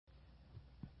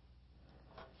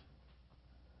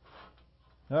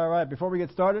All right, before we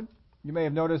get started, you may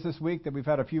have noticed this week that we've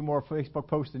had a few more Facebook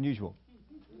posts than usual.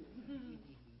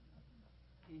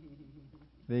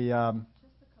 The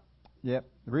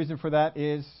reason for that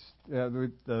is the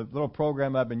little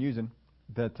program I've been using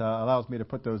that allows me to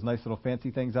put those nice little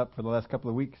fancy things up for the last couple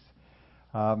of weeks.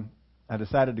 I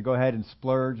decided to go ahead and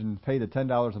splurge and pay the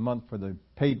 $10 a month for the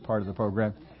paid part of the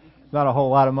program. It's not a whole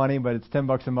lot of money, but it's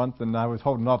 $10 a month, and I was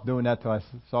holding off doing that till I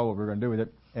saw what we were going to do with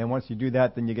it. And once you do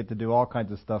that, then you get to do all kinds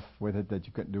of stuff with it that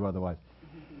you couldn't do otherwise.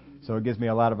 So it gives me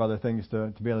a lot of other things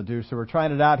to be able to do. So we're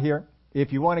trying it out here.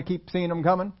 If you want to keep seeing them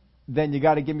coming, then you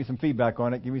got to give me some feedback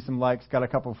on it. Give me some likes. Got a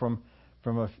couple from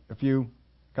a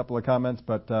couple of comments,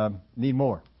 but need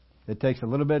more. It takes a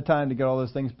little bit of time to get all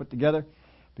those things put together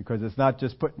because it's not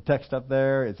just putting text up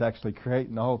there. It's actually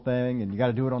creating the whole thing, and you got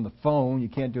to do it on the phone. You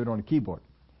can't do it on a keyboard.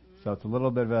 So it's a little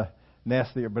bit of a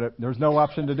nastier, but there's no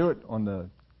option to do it on the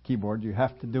keyboard. You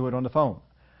have to do it on the phone.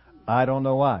 I don't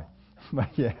know why,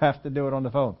 but you have to do it on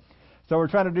the phone. So we're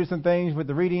trying to do some things with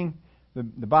the reading, the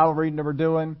Bible reading that we're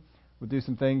doing. We'll do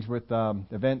some things with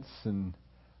events and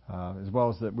as well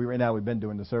as that. We've been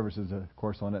doing the services, of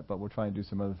course, on it, but we'll try and do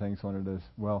some other things on it as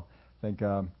well. I think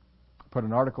put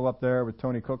an article up there with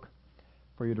Tony Cook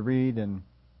for you to read and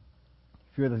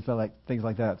a few other things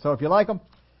like that. So if you like them,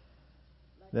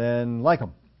 then like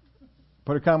them.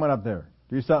 Put a comment up there.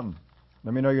 Do something.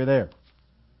 Let me know you're there.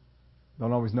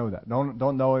 Don't always know that.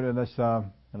 Don't know it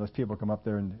unless people come up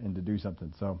there and to do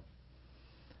something. So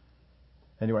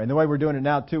anyway, and the way we're doing it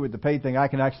now too with the paid thing, I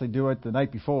can actually do it the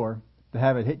night before to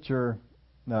have it hit your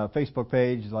Facebook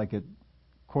page like at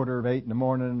 7:45 in the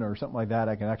morning or something like that.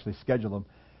 I can actually schedule them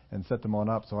and set them on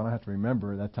up, so I don't have to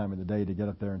remember that time of the day to get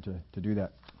up there and to do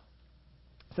that.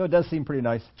 So it does seem pretty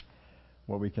nice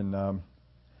what we can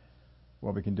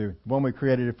do. When we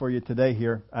created it for you today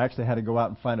here, I actually had to go out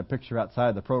and find a picture outside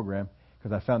of the program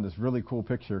because I found this really cool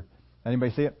picture.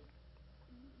 Anybody see it?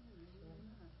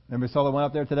 Anybody saw the one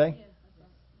up there today?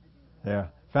 Yeah.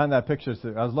 Found that picture.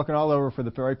 So I was looking all over for the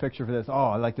right picture for this. Oh,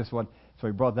 I like this one. So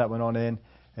we brought that one on in.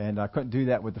 And I couldn't do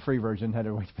that with the free version. Had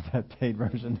to wait for that paid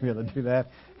version to be able to do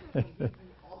that.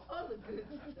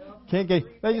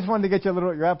 They just wanted to get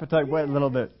your appetite wet a little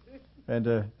bit and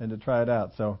to try it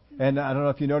out. So, and I don't know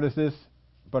if you noticed this,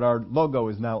 but our logo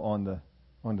is now on the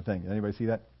thing. Anybody see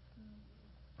that?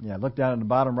 Yeah, look down in the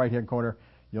bottom right hand corner.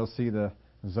 You'll see the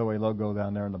Zoe logo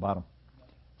down there on the bottom.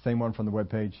 Same one from the web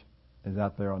page is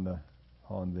out there on the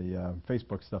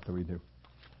Facebook stuff that we do.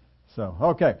 So,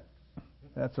 okay.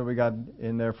 That's what we got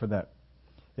in there for that.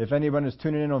 If anyone is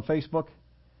tuning in on Facebook,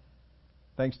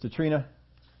 thanks to Trina,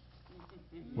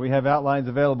 we have outlines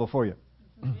available for you.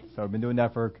 So I've been doing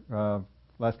that for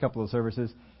last couple of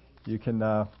services. You can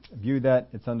view that.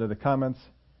 It's under the comments,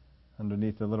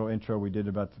 underneath the little intro we did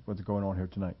about what's going on here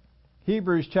tonight.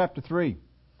 Hebrews chapter 3.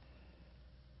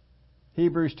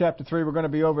 Hebrews chapter 3, we're going to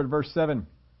be over to verse 7.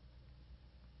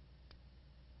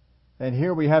 And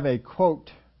here we have a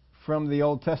quote from the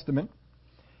Old Testament.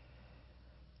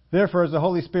 Therefore, as the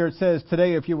Holy Spirit says,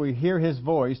 today if you will hear His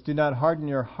voice, do not harden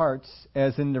your hearts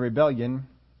as in the rebellion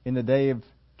in the day of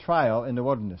trial in the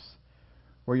wilderness,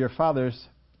 where your fathers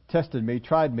tested me,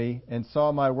 tried me, and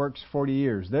saw my works 40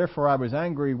 years. Therefore I was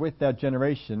angry with that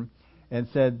generation and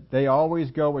said, they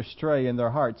always go astray in their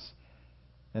hearts,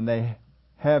 and they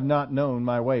have not known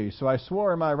my ways. So I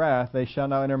swore in my wrath, they shall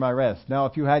not enter my rest. Now,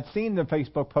 if you had seen the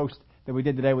Facebook post that we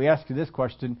did today, we asked you this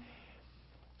question.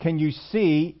 Can you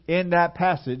see in that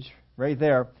passage right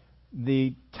there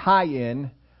the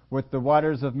tie-in with the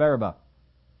waters of Meribah?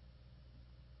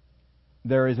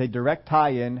 There is a direct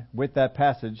tie-in with that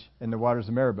passage in the waters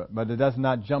of Meribah, but it does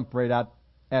not jump right out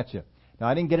at you. Now,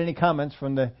 I didn't get any comments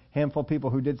from the handful of people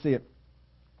who did see it,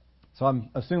 so I'm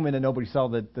assuming that nobody saw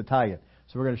the tie-in.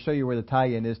 So we're going to show you where the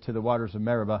tie-in is to the waters of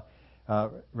Meribah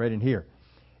right in here.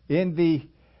 In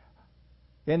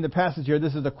the passage here,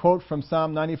 this is a quote from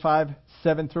Psalm 95,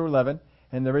 7 through 11,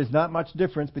 and there is not much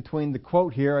difference between the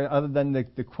quote here other than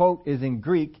the quote is in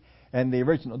Greek and the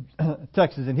original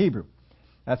text is in Hebrew.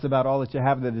 That's about all that you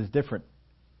have that is different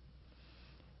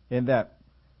in that.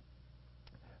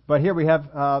 But here we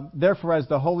have, therefore as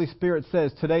the Holy Spirit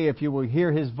says, today if you will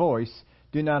hear His voice,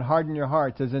 do not harden your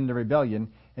hearts as in the rebellion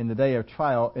in the day of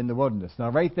trial in the wilderness.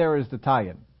 Now right there is the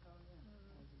tie-in.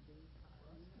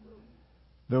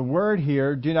 The word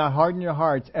here, do not harden your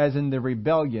hearts as in the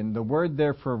rebellion. The word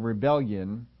there for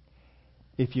rebellion,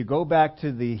 if you go back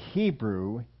to the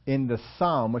Hebrew in the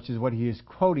Psalm, which is what he is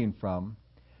quoting from,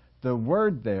 the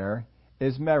word there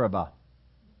is Meribah.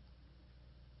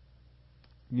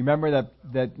 You remember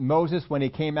that Moses, when he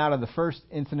came out of the first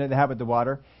incident they had with the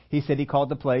water, he said he called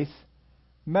the place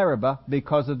Meribah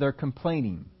because of their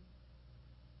complaining.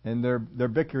 and they're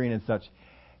bickering and such.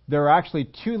 There are actually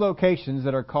two locations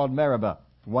that are called Meribah,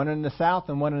 one in the south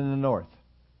and one in the north.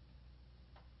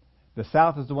 The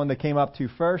south is the one they came up to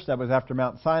first. That was after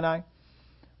Mount Sinai,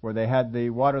 where they had the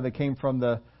water that came from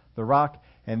the rock.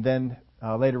 And then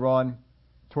later on,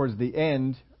 towards the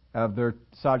end of their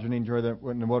sojourning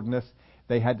in the wilderness,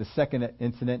 they had the second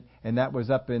incident, and that was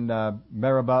up in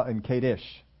Meribah and Kadesh,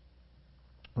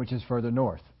 which is further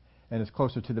north and is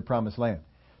closer to the Promised Land.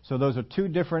 So those are two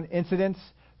different incidents.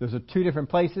 Those are two different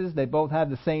places. They both have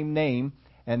the same name,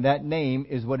 and that name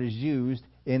is what is used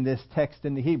in this text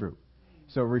in the Hebrew.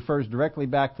 So it refers directly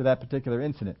back to that particular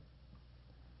incident.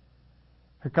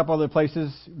 A couple other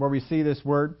places where we see this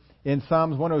word. In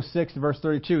Psalms 106, verse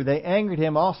 32, they angered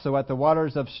him also at the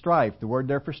waters of strife. The word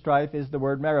there for strife is the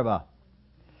word Meribah.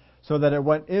 So that it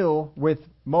went ill with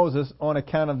Moses on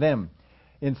account of them.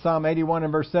 In Psalm 81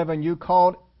 and verse 7, you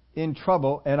called in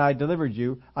trouble and I delivered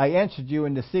you. I answered you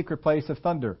in the secret place of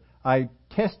thunder. I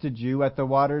tested you at the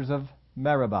waters of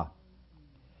Meribah.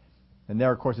 And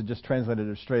there, of course, it just translated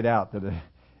it straight out that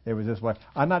it was this way.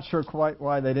 I'm not sure quite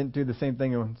why they didn't do the same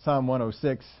thing in Psalm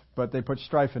 106, but they put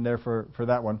strife in there for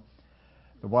that one,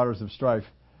 the waters of strife.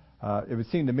 It would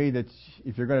seem to me that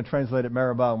if you're going to translate it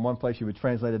Meribah in one place, you would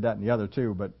translate it that in the other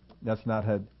too, but that's not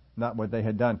what they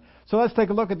had done. So let's take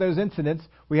a look at those incidents.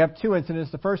 We have two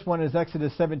incidents. The first one is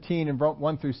Exodus 17 and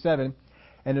 1 through 7,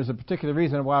 and there's a particular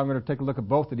reason why I'm going to take a look at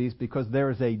both of these, because there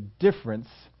is a difference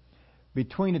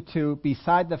between the two,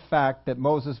 beside the fact that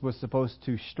Moses was supposed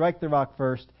to strike the rock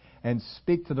first and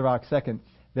speak to the rock second.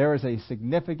 There is a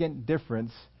significant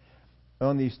difference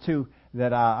on these two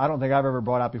that I don't think I've ever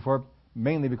brought out before,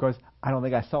 mainly because I don't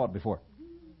think I saw it before.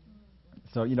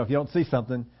 So, if you don't see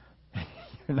something,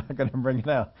 you're not going to bring it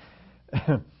out.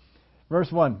 Verse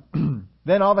 1,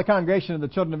 Then all the congregation of the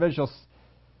children of Israel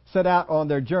set out on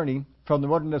their journey from the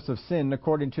wilderness of Sin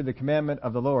according to the commandment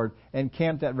of the Lord, and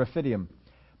camped at Rephidim.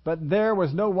 But there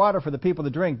was no water for the people to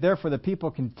drink. Therefore the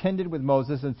people contended with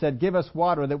Moses and said, Give us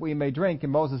water that we may drink.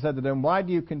 And Moses said to them, Why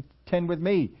do you contend with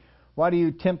me? Why do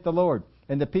you tempt the Lord?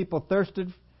 And the people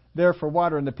thirsted there for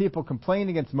water. And the people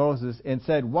complained against Moses and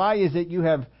said, Why is it you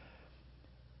have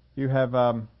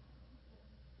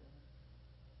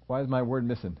why is my word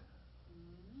missing?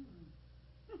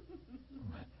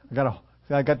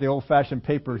 I got the old-fashioned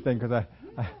paper thing because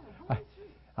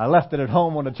I left it at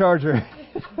home on the charger.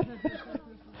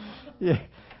 Yeah,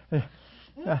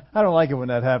 I don't like it when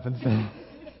that happens.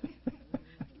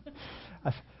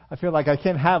 I feel like I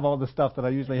can't have all the stuff that I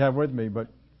usually have with me. But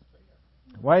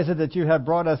why is it that you have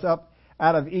brought us up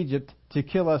out of Egypt to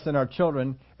kill us and our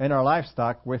children and our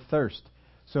livestock with thirst?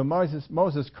 So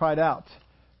Moses cried out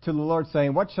to the Lord,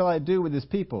 saying, What shall I do with this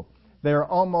people? They are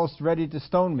almost ready to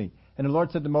stone me. And the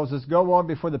Lord said to Moses, Go on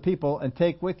before the people and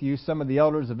take with you some of the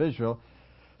elders of Israel.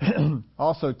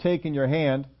 Also take in your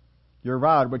hand your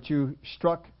rod which you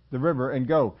struck the river, and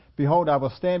go. Behold, I will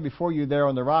stand before you there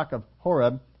on the rock of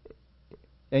Horeb,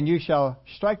 and you shall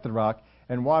strike the rock,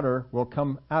 and water will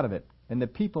come out of it, and the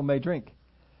people may drink.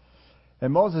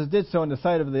 And Moses did so in the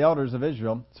sight of the elders of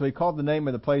Israel. So he called the name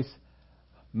of the place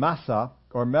Massah,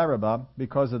 or Meribah,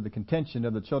 because of the contention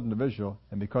of the children of Israel,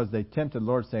 and because they tempted the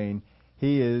Lord, saying,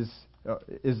 He is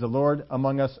the Lord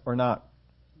among us or not?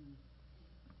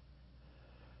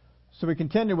 So we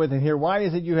contended with him here, Why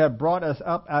is it you have brought us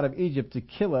up out of Egypt to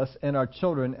kill us and our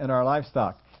children and our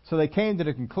livestock? So they came to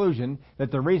the conclusion that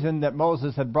the reason that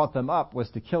Moses had brought them up was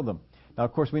to kill them. Now,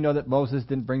 of course, we know that Moses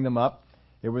didn't bring them up.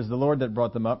 It was the Lord that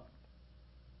brought them up.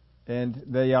 And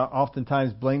they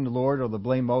oftentimes blame the Lord or they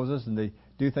blame Moses, and they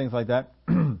do things like that.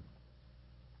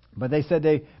 But they said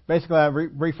I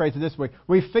rephrased it this way.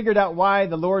 We figured out why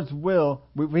the Lord's will,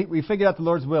 we figured out the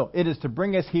Lord's will. It is to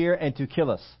bring us here and to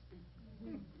kill us.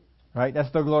 Right?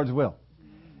 That's the Lord's will.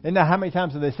 And now how many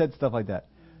times have they said stuff like that?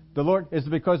 The Lord, is it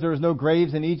because there was no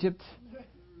graves in Egypt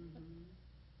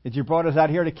that you brought us out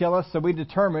here to kill us? So we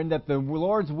determined that the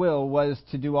Lord's will was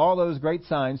to do all those great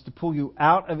signs, to pull you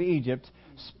out of Egypt,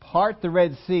 part the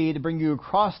Red Sea, to bring you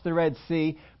across the Red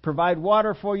Sea, provide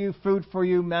water for you, food for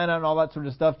you, manna and all that sort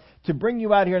of stuff, to bring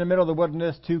you out here in the middle of the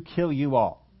wilderness to kill you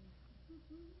all.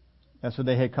 That's what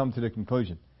they had come to the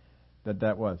conclusion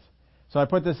that was. So I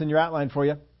put this in your outline for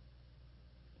you.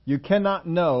 You cannot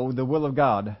know the will of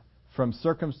God from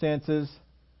circumstances,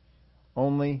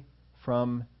 only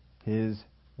from His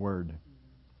Word.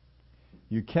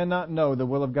 You cannot know the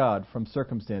will of God from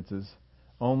circumstances,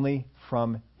 only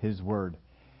from His Word.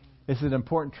 This is an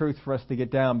important truth for us to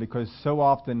get down, because so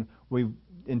often we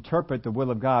interpret the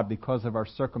will of God because of our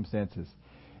circumstances.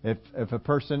 If a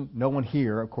person, no one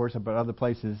here, of course, but other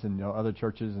places and other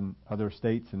churches and other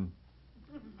states and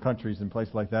countries and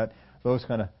places like that,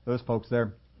 those folks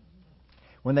there.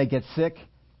 When they get sick,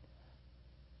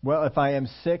 well, if I am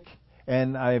sick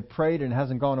and I have prayed and it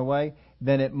hasn't gone away,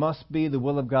 then it must be the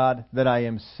will of God that I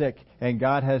am sick. And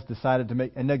God has decided to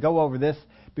make, and they go over this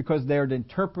because they're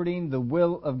interpreting the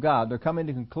will of God. They're coming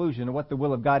to the conclusion of what the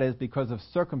will of God is because of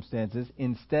circumstances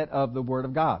instead of the Word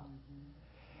of God.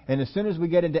 And as soon as we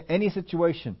get into any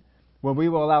situation where we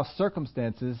will allow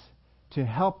circumstances to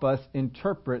help us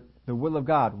interpret the will of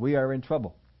God, we are in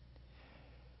trouble.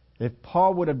 If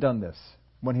Paul would have done this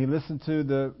when he listened to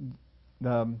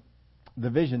the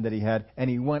vision that he had and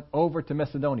he went over to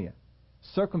Macedonia,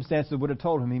 circumstances would have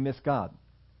told him he missed God.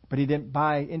 But he didn't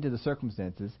buy into the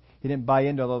circumstances. He didn't buy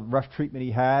into all the rough treatment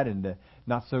he had and the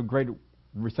not so great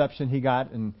reception he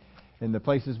got in the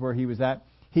places where he was at.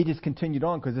 He just continued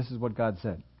on because this is what God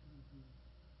said.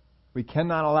 We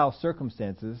cannot allow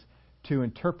circumstances to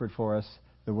interpret for us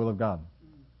the will of God.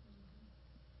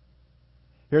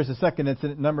 Here's the second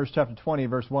incident, Numbers chapter 20,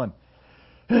 verse 1.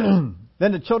 Then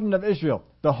the children of Israel,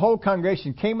 the whole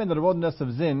congregation, came into the wilderness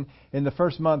of Zin in the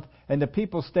first month, and the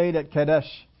people stayed at Kadesh.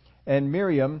 And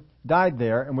Miriam died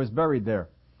there and was buried there.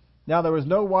 Now there was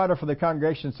no water for the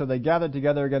congregation, so they gathered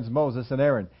together against Moses and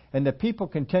Aaron. And the people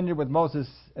contended with Moses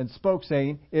and spoke,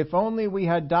 saying, If only we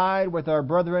had died with our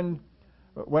brethren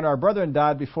when our brethren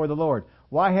died before the Lord.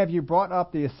 Why have you brought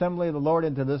up the assembly of the Lord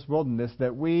into this wilderness,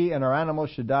 that we and our animals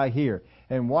should die here?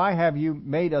 And why have you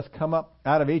made us come up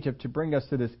out of Egypt to bring us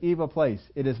to this evil place?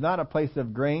 It is not a place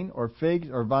of grain, or figs,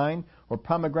 or vine, or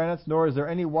pomegranates, nor is there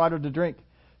any water to drink.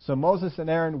 So Moses and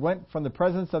Aaron went from the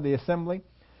presence of the assembly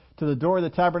to the door of the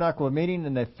tabernacle of meeting,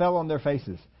 and they fell on their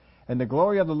faces. And the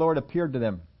glory of the Lord appeared to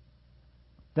them.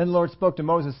 Then the Lord spoke to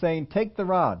Moses, saying, Take the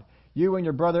rod, you and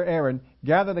your brother Aaron,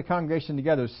 gather the congregation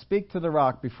together, speak to the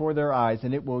rock before their eyes,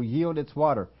 and it will yield its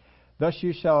water. Thus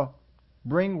you shall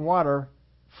bring water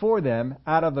for them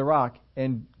out of the rock,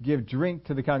 and give drink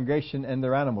to the congregation and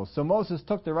their animals. So Moses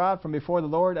took the rod from before the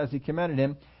Lord as he commanded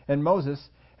him, and Moses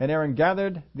and Aaron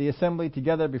gathered the assembly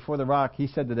together before the rock. He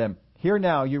said to them, Hear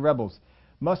now, you rebels,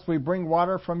 must we bring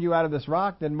water from you out of this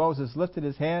rock? Then Moses lifted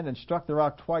his hand and struck the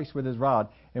rock twice with his rod,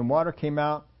 and water came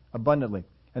out abundantly.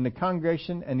 And the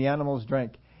congregation and the animals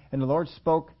drank. And the Lord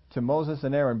spoke to Moses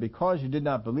and Aaron, Because you did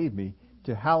not believe me,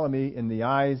 to hallow me in the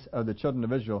eyes of the children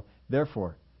of Israel,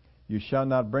 therefore you shall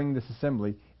not bring this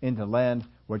assembly into land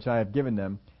which I have given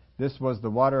them. This was the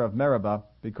water of Meribah,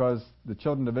 because the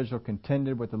children of Israel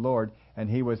contended with the Lord, and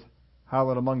he was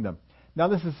hallowed among them. Now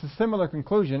this is a similar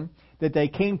conclusion that they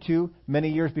came to many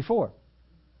years before.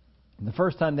 The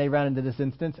first time they ran into this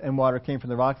instance and water came from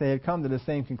the rock, they had come to the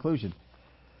same conclusion.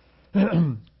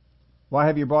 Why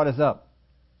have you brought us up?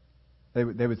 They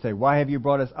would say, why have you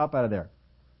brought us up out of there?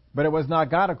 But it was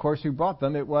not God, of course, who brought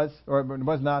them. It was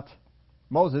not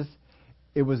Moses.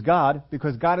 It was God,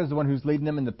 because God is the one who's leading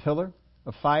them in the pillar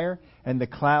of fire and the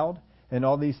cloud and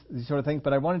all these sort of things.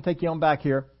 But I want to take you on back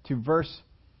here to verse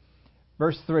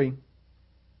 3.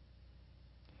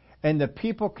 And the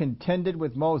people contended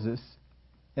with Moses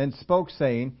and spoke,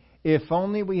 saying, If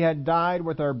only we had died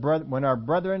with when our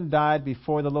brethren died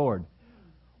before the Lord.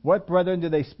 What brethren do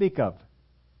they speak of?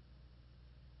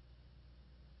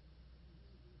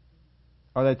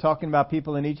 Are they talking about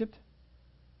people in Egypt?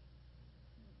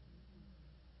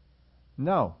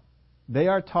 No. They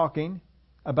are talking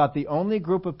about the only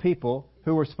group of people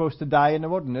who were supposed to die in the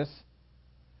wilderness,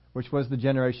 which was the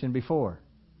generation before.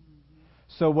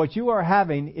 So what you are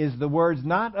having is the words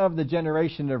not of the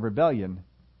generation of rebellion.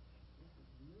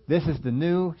 This is the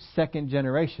new second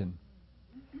generation,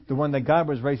 the one that God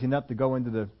was raising up to go into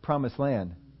the promised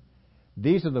land.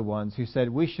 These are the ones who said,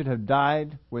 we should have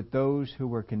died with those who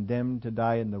were condemned to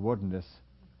die in the wilderness.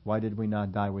 Why did we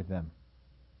not die with them?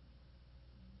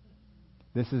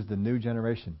 This is the new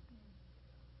generation.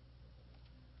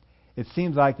 It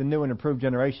seems like the new and improved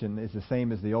generation is the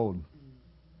same as the old.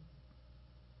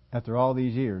 After all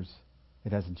these years,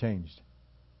 it hasn't changed.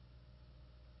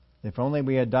 If only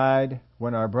we had died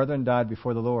when our brethren died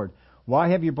before the Lord. Why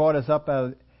have you brought us up?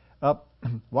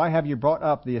 Why have you brought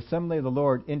up the assembly of the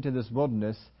Lord into this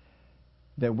wilderness,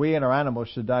 that we and our animals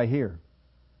should die here?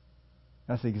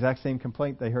 That's the exact same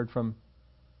complaint they heard from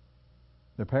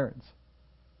their parents.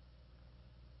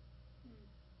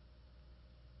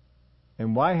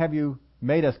 And why have you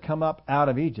made us come up out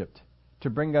of Egypt to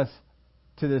bring us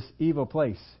to this evil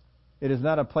place? It is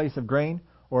not a place of grain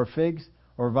or figs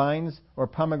or vines or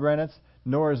pomegranates,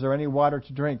 nor is there any water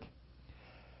to drink.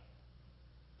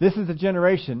 This is a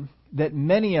generation that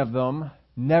many of them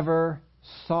never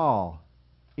saw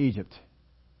Egypt.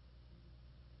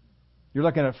 You're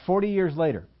looking at 40 years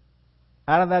later.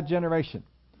 Out of that generation,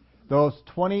 those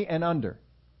 20 and under,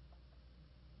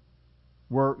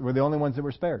 were the only ones that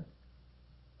were spared.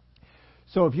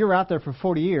 So if you're out there for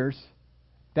 40 years,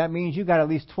 that means you got at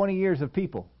least 20 years of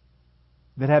people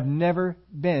that have never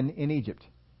been in Egypt.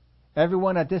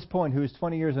 Everyone at this point who is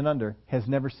 20 years and under has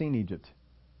never seen Egypt.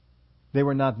 They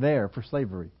were not there for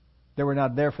slavery. They were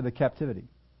not there for the captivity.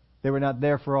 They were not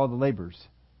there for all the labors.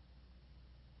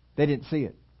 They didn't see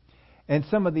it. And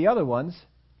some of the other ones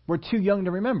were too young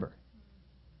to remember.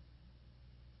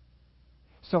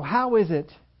 So how is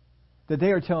it that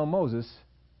they are telling Moses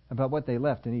about what they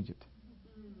left in Egypt?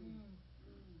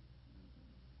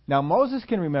 Now Moses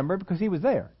can remember because he was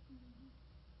there.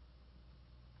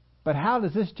 But how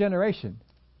does this generation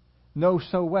know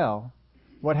so well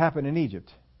what happened in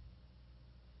Egypt?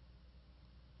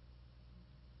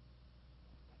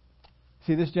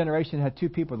 See, this generation had two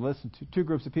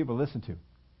groups of people to listen to.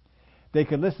 They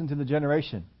could listen to the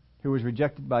generation who was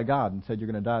rejected by God and said,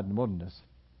 you're going to die in the wilderness.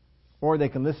 Or they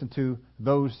can listen to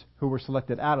those who were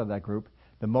selected out of that group,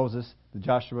 the Moses, the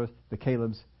Joshua, the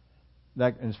Caleb's.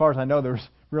 And as far as I know, there was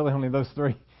really only those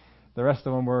three. The rest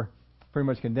of them were pretty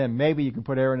much condemned. Maybe you can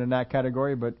put Aaron in that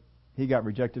category, but he got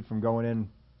rejected from going in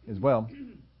as well.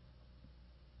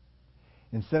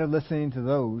 Instead of listening to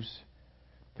those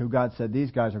who God said,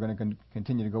 these guys are going to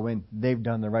continue to go in, they've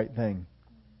done the right thing.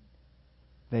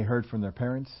 They heard from their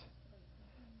parents.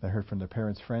 They heard from their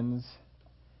parents' friends.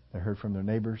 They heard from their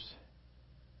neighbors.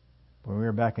 When we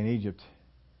were back in Egypt,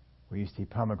 we used to eat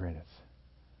pomegranates.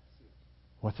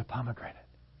 What's a pomegranate?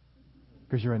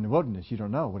 Because you're in the wilderness, you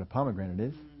don't know what a pomegranate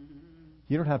is.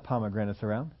 You don't have pomegranates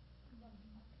around.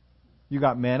 You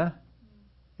got manna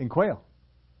and quail.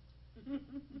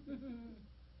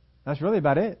 That's really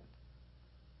about it.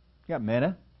 You got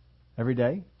manna every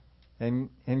day and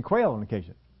quail on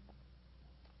occasion.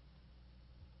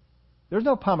 There's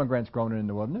no pomegranates growing in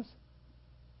the wilderness.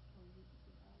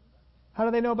 How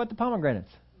do they know about the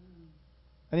pomegranates?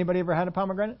 Anybody ever had a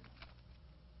pomegranate?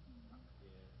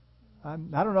 I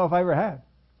don't know if I ever had.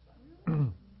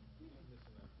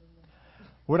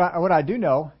 What I do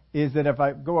know is that if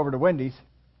I go over to Wendy's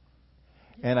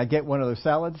and I get one of those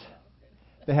salads,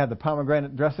 they have the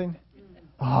pomegranate dressing.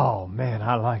 Oh man,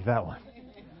 I like that one.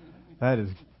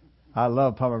 I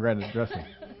love pomegranate dressing.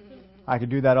 I could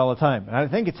do that all the time. And I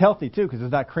think it's healthy too because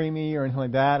it's not creamy or anything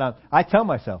like that. I tell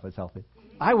myself it's healthy.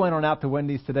 I went on out to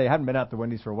Wendy's today. I hadn't been out to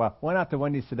Wendy's for a while. Went out to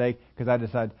Wendy's today because I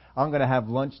decided I'm going to have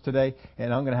lunch today,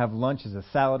 and I'm going to have lunch as a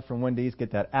salad from Wendy's.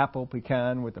 Get that apple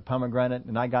pecan with the pomegranate,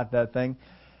 and I got that thing.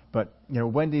 But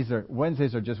Wednesdays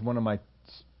are just one of my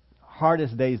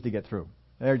hardest days to get through.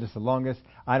 They're just the longest.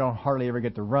 I don't hardly ever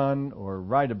get to run or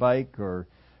ride a bike or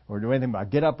do anything. But I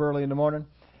get up early in the morning,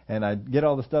 and I get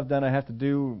all the stuff done I have to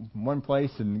do in one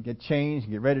place and get changed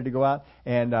and get ready to go out.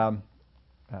 And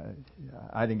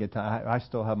I didn't get time. I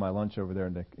still have my lunch over there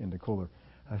in the cooler.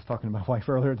 I was talking to my wife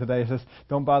earlier today. I says,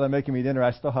 "Don't bother making me dinner.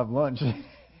 I still have lunch." I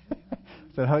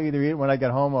said, "I'll either eat it when I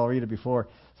get home or I'll eat it before."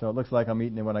 So it looks like I'm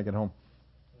eating it when I get home.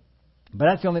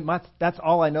 But that's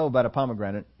all I know about a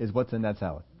pomegranate is what's in that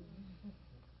salad.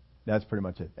 That's pretty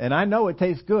much it. And I know it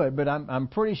tastes good, but I'm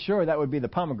pretty sure that would be the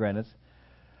pomegranates.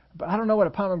 But I don't know what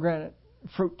a pomegranate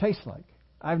fruit tastes like.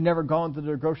 I've never gone to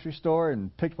the grocery store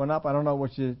and picked one up. I don't know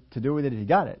what to do with it if you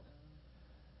got it.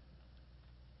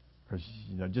 Because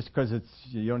just because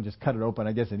you don't just cut it open,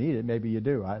 I guess, and eat it. Maybe you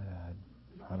do. I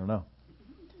don't know.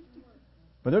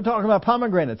 But they're talking about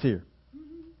pomegranates here.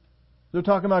 They're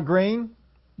talking about grain.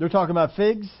 They're talking about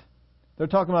figs. They're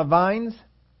talking about vines.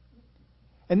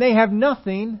 And they have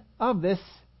nothing of this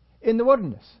in the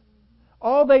wilderness.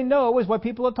 All they know is what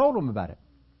people have told them about it.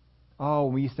 Oh,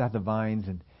 we used to have the vines,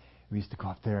 and we used to go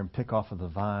up there and pick off of the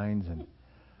vines, and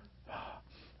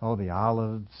the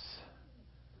olives.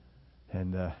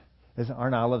 And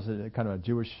aren't olives kind of a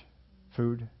Jewish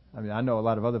food? I mean, I know a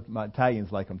lot of other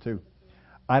Italians like them too.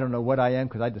 I don't know what I am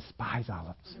because I despise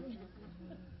olives.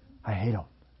 I hate them.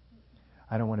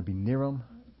 I don't want to be near them.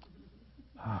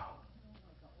 Oh.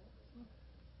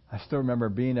 I still remember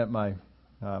being at my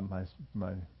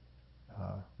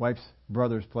wife's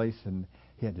brother's place, and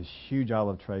he had this huge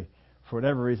olive tray. For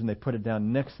whatever reason, they put it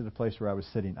down next to the place where I was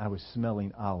sitting. I was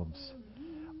smelling olives.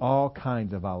 All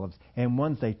kinds of olives. And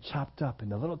ones they chopped up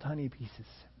into little tiny pieces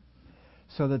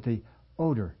so that the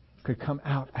odor could come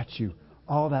out at you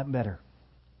all that better.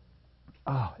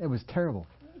 Oh, it was terrible.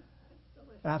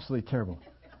 Absolutely terrible.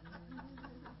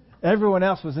 Everyone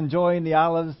else was enjoying the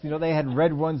olives. They had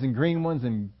red ones and green ones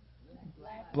and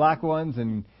black ones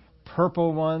and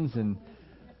purple ones. And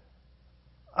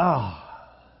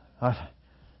I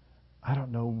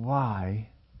don't know why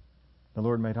the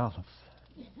Lord made olives.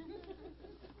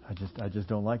 I just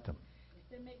don't like them.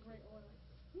 They make great oil.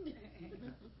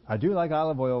 I do like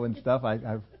olive oil and stuff.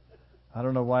 I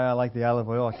don't know why I like the olive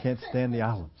oil. I can't stand the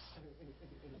olives.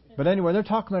 But anyway, they're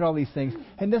talking about all these things.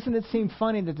 And doesn't it seem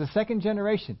funny that the second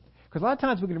generation, because a lot of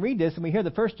times we can read this and we hear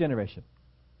the first generation.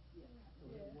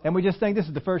 And we just think this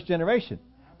is the first generation.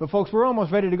 But folks, we're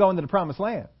almost ready to go into the promised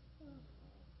land.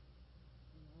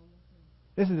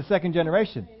 This is the second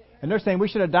generation. And they're saying we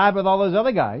should have died with all those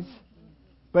other guys.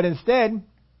 But instead,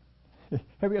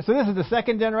 here we go. So this is the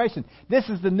second generation. This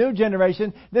is the new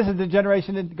generation. This is the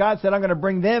generation that God said, I'm going to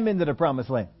bring them into the promised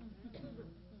land.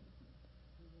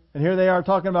 And here they are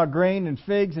talking about grain and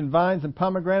figs and vines and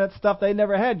pomegranates, stuff they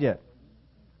never had yet.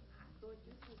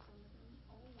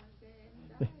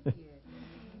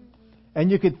 And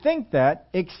you could think that,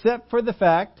 except for the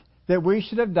fact that we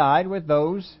should have died with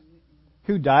those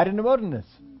who died in the wilderness.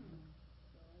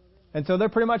 And so they're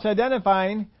pretty much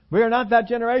identifying, we are not that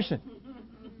generation.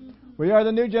 We are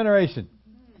the new generation.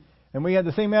 And we have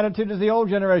the same attitude as the old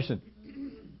generation.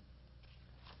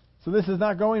 So this is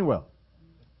not going well.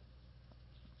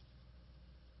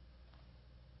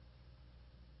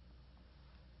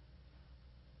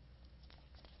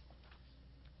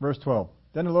 Verse 12.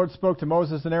 Then the Lord spoke to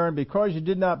Moses and Aaron, because you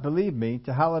did not believe me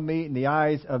to hallow me in the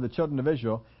eyes of the children of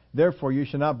Israel, therefore you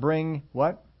shall not bring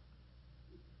what?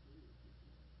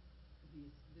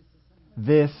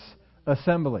 This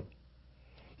assembly.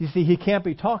 You see, he can't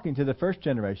be talking to the first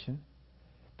generation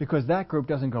because that group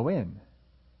doesn't go in.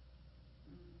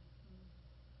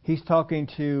 He's talking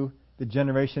to the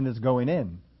generation that's going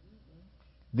in.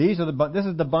 This is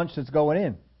the bunch that's going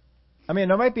in. I mean,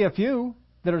 there might be a few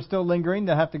that are still lingering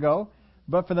that have to go,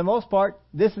 but for the most part,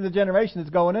 this is the generation that's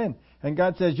going in. And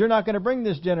God says, you're not going to bring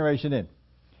this generation in.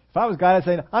 If I was God, I'd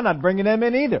say, I'm not bringing them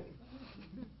in either.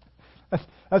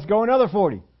 Let's go another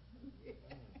 40.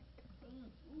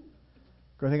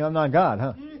 Good thing I'm not God,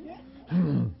 huh?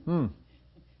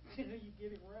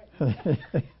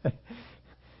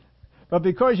 But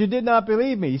because you did not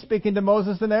believe me, he's speaking to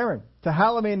Moses and Aaron, to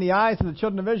hallow me in the eyes of the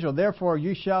children of Israel, therefore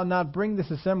you shall not bring this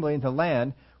assembly into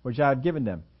land which I have given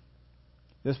them.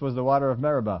 This was the water of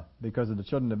Meribah, because of the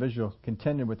children of Israel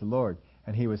contended with the Lord,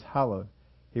 and he was hallowed.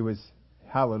 He was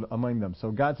hallowed among them. So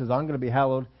God says, I'm going to be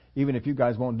hallowed even if you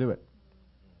guys won't do it.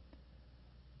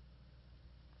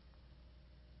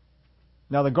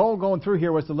 Now the goal going through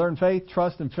here was to learn faith,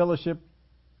 trust, and fellowship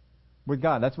with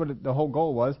God. That's what the whole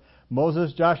goal was.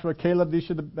 Moses, Joshua, Caleb, these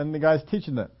should have been the guys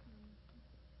teaching them.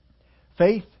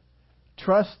 Faith,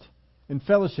 trust, and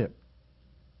fellowship.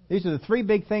 These are the three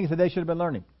big things that they should have been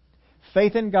learning.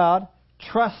 Faith in God,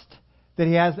 trust that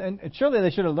He has, and surely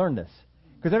they should have learned this.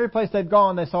 Because every place they'd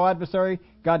gone, they saw adversary,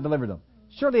 God delivered them.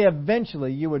 Surely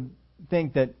eventually you would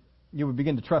think that you would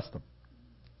begin to trust them.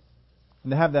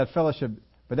 And to have that fellowship.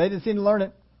 But they didn't seem to learn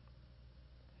it.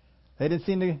 They didn't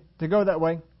seem to go that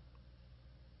way.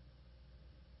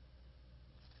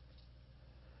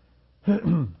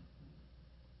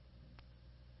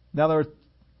 Now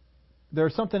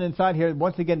there's something inside here,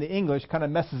 once again the English kind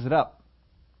of messes it up.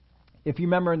 If you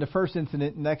remember in the first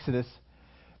incident in Exodus,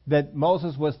 that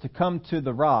Moses was to come to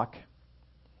the rock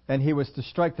and he was to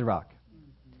strike the rock.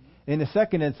 In the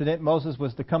second incident, Moses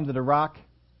was to come to the rock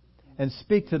and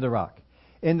speak to the rock.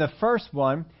 In the first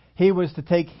one, he was to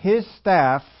take his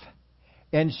staff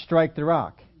and strike the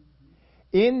rock.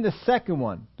 In the second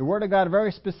one, the Word of God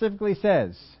very specifically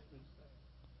says,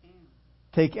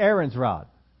 take Aaron's rod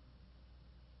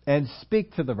and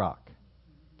speak to the rock.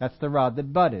 That's the rod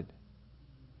that budded.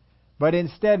 But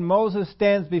instead, Moses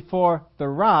stands before the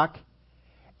rock,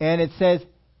 and it says,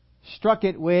 struck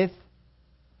it with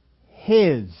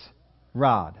his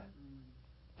rod.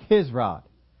 His rod.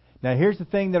 Now, here's the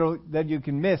thing that you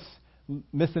can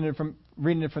missing it from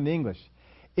reading it from the English.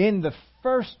 In the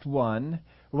first one,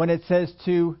 when it says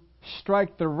to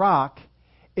strike the rock,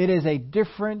 it is a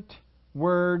different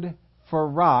word for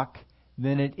rock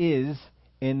than it is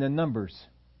in the Numbers.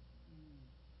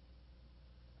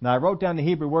 Now, I wrote down the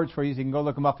Hebrew words for you, so you can go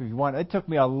look them up if you want. It took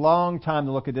me a long time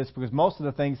to look at this because most of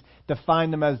the things define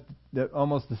them as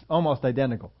almost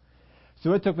identical.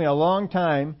 So it took me a long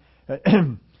time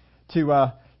to,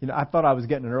 I thought I was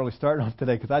getting an early start on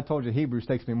today because I told you Hebrews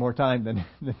takes me more time than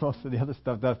most of the other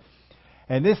stuff does.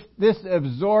 And this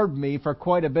absorbed me for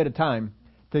quite a bit of time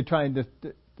to try and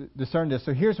discern this.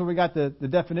 So here's where we got the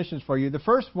definitions for you. The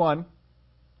first one,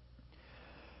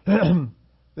 the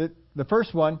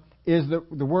first one is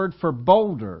the word for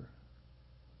boulder.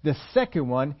 The second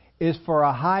one is for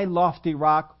a high, lofty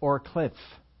rock or cliff.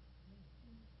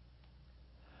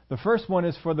 The first one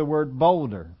is for the word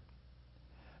boulder.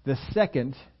 The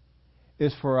second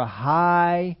is for a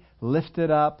high,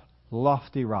 lifted up,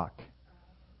 lofty rock.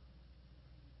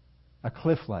 a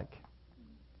cliff-like.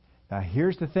 Now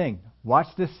here's the thing. Watch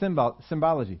this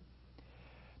symbology.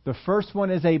 The first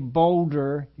one is a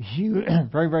boulder, huge,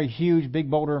 very, very huge, big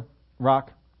boulder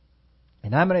rock.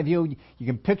 And how many of you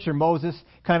can picture Moses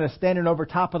kind of standing over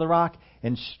top of the rock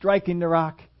and striking the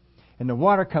rock, and the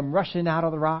water come rushing out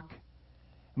of the rock?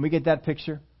 And we get that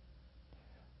picture.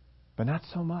 But not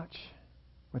so much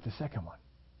with the second one.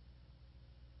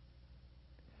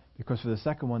 Because for the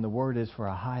second one, the word is for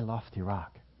a high, lofty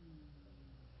rock.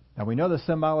 Now we know the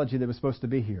symbology that was supposed to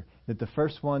be here. That the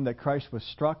first one that Christ was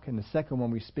struck, and the second one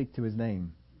we speak to His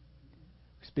name.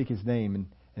 We speak His name,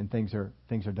 and things are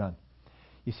done.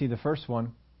 You see, the first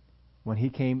one, when He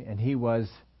came and He was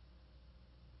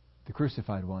the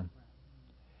crucified one.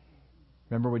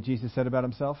 Remember what Jesus said about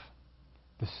Himself?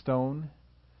 The stone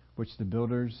which the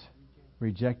builders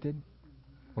rejected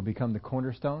will become the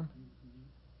cornerstone.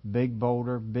 Big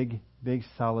boulder, big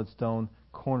solid stone,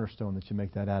 cornerstone that you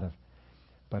make that out of.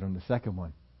 But on the second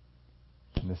one,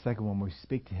 when we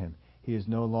speak to Him, He is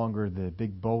no longer the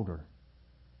big boulder,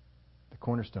 the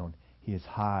cornerstone. He is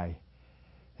high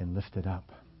and lifted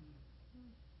up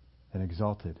and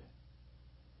exalted.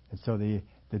 And so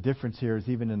the difference here is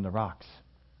even in the rocks.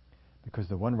 Because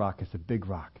the one rock is a big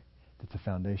rock that's a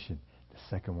foundation. The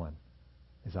second one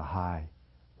is a high,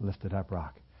 lifted up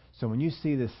rock. So when you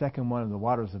see the second one in the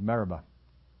waters of Meribah,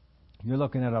 you're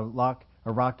looking at a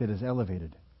rock that is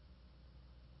elevated.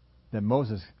 That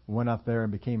Moses went up there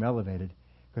and became elevated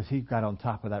because he got on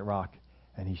top of that rock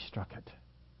and he struck it.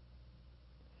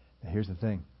 Now here's the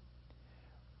thing.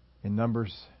 In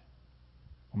Numbers,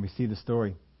 when we see the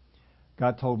story,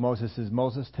 God told Moses,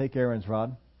 Moses, take Aaron's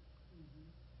rod,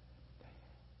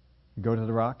 go to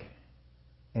the rock,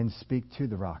 and speak to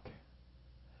the rock.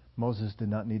 Moses did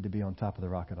not need to be on top of the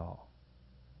rock at all.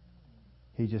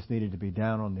 He just needed to be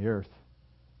down on the earth,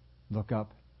 look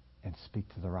up, and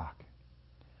speak to the rock.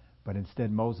 But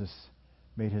instead Moses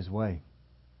made his way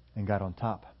and got on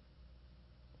top.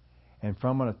 And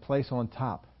from a place on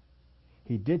top,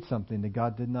 he did something that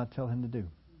God did not tell him to do.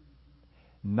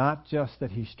 Not just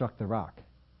that he struck the rock.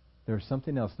 There was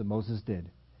something else that Moses did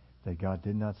that God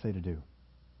did not say to do.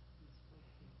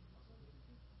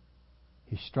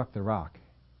 He struck the rock,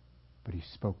 but he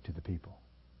spoke to the people.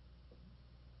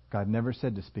 God never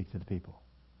said to speak to the people.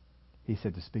 He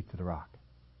said to speak to the rock.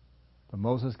 But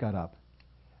Moses got up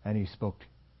and he spoke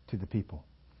to the people.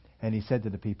 And he said to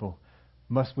the people,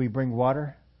 must we bring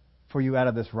water for you out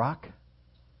of this rock?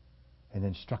 And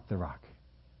then struck the rock.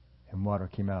 And water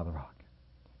came out of the rock.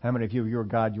 How many of you, you're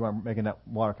God, you aren't making that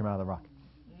water come out of the rock?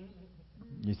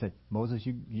 You say, Moses,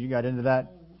 you got into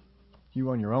that?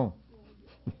 You on your own.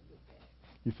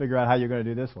 You figure out how you're going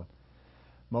to do this one.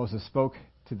 Moses spoke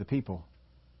to the people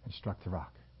and struck the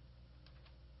rock.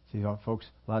 See, folks,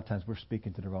 a lot of times we're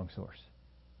speaking to the wrong source.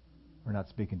 We're not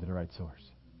speaking to the right source.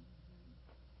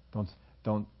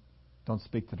 Don't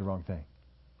speak to the wrong thing.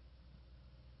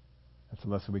 That's a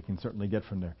lesson we can certainly get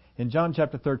from there. In John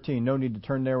chapter 13, no need to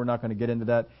turn there. We're not going to get into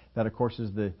that. That, of course,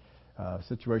 is the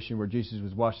situation where Jesus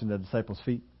was washing the disciples'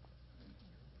 feet.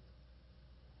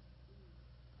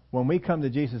 When we come to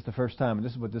Jesus the first time, and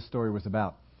this is what this story was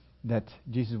about, that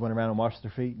Jesus went around and washed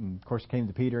their feet, and of course came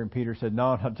to Peter, and Peter said,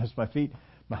 no, not just my feet.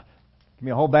 Give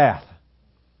me a whole bath.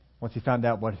 Once he found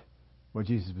out what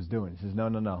Jesus was doing. He says,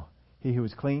 no. He who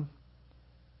is clean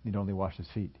need only wash his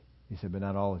feet. He said, but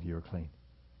not all of you are clean.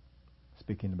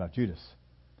 Speaking about Judas.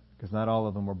 Because not all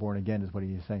of them were born again is what he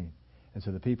is saying. And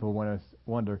so the people want to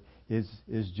wonder, is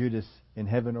Judas in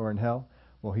heaven or in hell?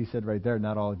 Well, he said right there,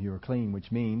 not all of you are clean,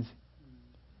 which means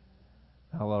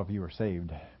not all of you are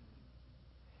saved.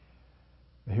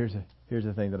 But here's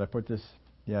the thing that I put this.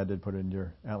 Yeah, I did put it in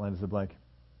your outline as a blank.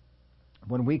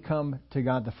 When we come to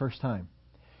God the first time,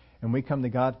 and we come to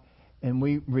God and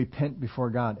we repent before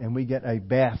God, and we get a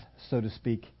bath, so to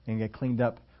speak, and get cleaned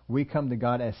up, we come to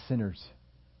God as sinners.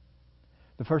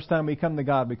 The first time we come to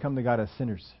God as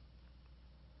sinners.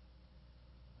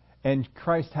 And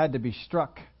Christ had to be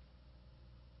struck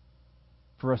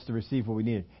for us to receive what we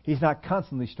needed. He's not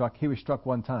constantly struck. He was struck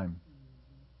one time.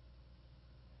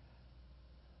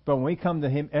 But when we come to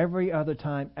Him every other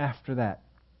time after that,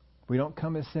 we don't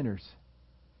come as sinners.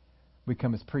 We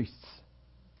come as priests.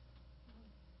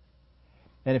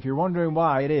 And if you're wondering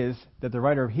why it is that the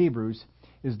writer of Hebrews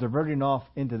is diverting off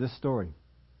into this story,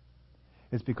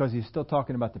 it's because he's still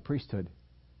talking about the priesthood.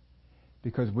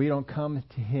 Because we don't come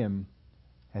to Him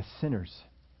as sinners.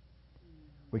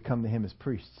 We come to Him as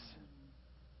priests.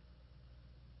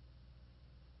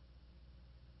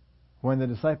 When the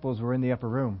disciples were in the upper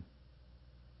room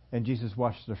and Jesus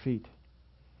washed their feet,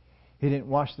 He didn't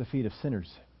wash the feet of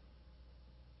sinners.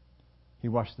 He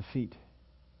washed the feet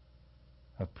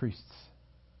of priests.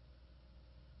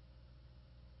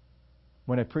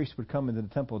 When a priest would come into the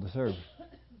temple to serve,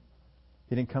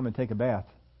 he didn't come and take a bath.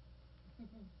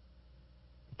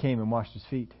 He came and washed his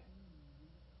feet,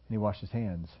 and he washed his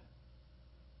hands.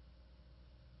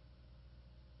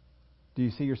 Do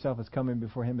you see yourself as coming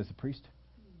before him as a priest?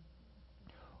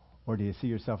 Or do you see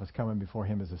yourself as coming before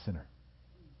him as a sinner?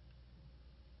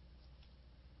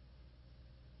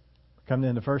 We come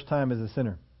in the first time as a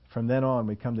sinner. From then on,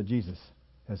 we come to Jesus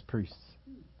as priests.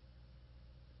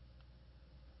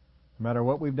 No matter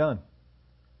what we've done,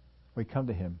 we come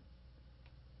to him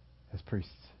as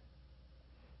priests.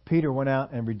 Peter went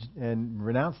out and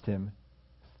renounced him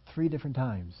 3 different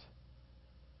times.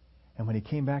 And when he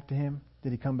came back to him,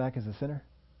 did he come back as a sinner?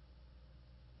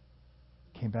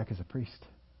 He came back as a priest.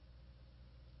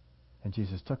 And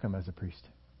Jesus took him as a priest.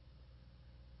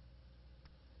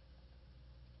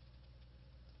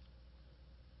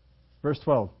 Verse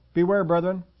 12. Beware,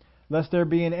 brethren, lest there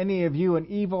be in any of you an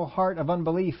evil heart of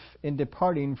unbelief in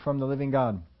departing from the living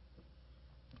God.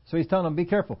 So he's telling them, be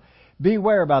careful.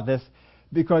 Beware about this,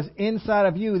 because inside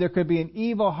of you there could be an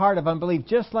evil heart of unbelief,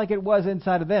 just like it was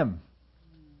inside of them.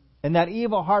 And that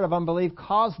evil heart of unbelief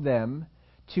caused them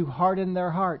to harden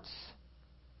their hearts.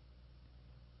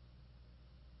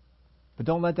 But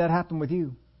don't let that happen with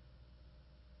you.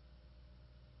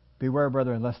 Beware,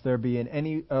 brethren, lest there be in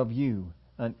any of you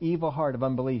an evil heart of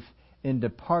unbelief in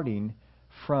departing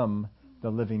from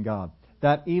the living God.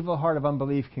 That evil heart of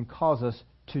unbelief can cause us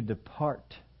to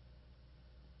depart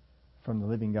from the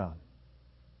living God.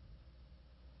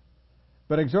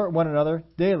 But exhort one another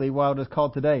daily while it is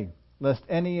called today, lest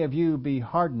any of you be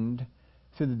hardened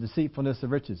through the deceitfulness of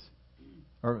riches,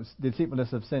 or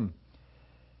deceitfulness of sin.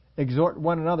 Exhort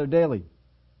one another daily.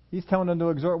 He's telling them to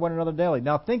exhort one another daily.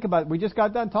 Now think about it. We just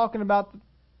got done talking about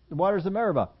the waters of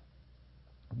Meribah.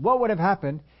 What would have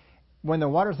happened when the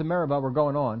waters of Meribah were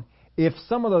going on if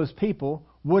some of those people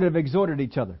would have exhorted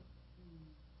each other?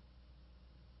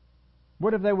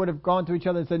 What if they would have gone to each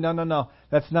other and said, no,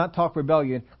 let's not talk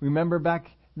rebellion. Remember back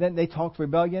then they talked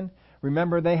rebellion?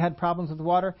 Remember they had problems with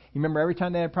water? You remember every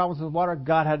time they had problems with water,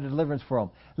 God had a deliverance for them.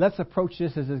 Let's approach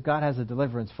this as if God has a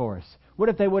deliverance for us. What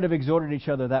if they would have exhorted each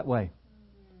other that way?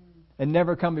 And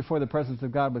never come before the presence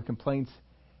of God with complaints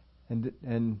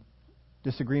and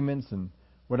disagreements and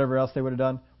whatever else they would have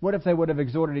done? What if they would have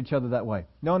exhorted each other that way?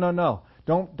 No.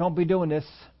 Don't be doing this.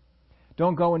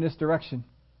 Don't go in this direction.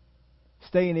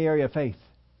 Stay in the area of faith.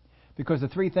 Because the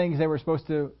 3 things they were supposed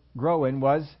to grow in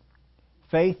was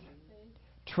faith,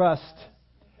 trust,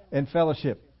 and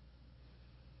fellowship.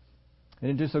 And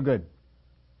it didn't do so good.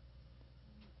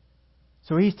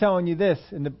 So he's telling you this,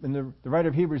 and the writer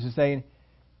of Hebrews is saying,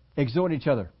 exhort each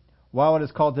other while it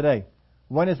is called today.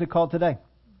 When is it called today?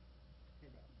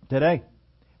 Today.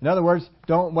 In other words,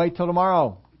 don't wait till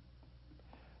tomorrow.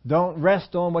 Don't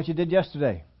rest on what you did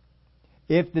yesterday.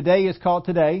 If the day is called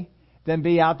today, then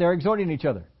be out there exhorting each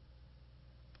other.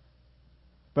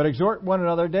 But exhort one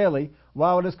another daily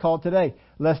while it is called today,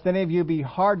 lest any of you be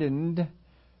hardened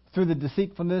through the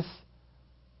deceitfulness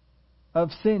of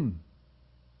sin.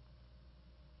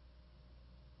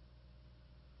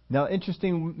 Now,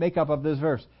 interesting makeup of this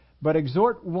verse. But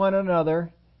exhort one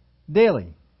another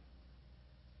daily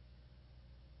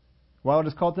while it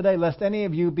is called today, lest any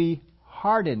of you be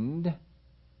hardened.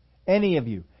 Any of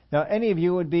you. Now, any of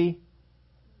you would be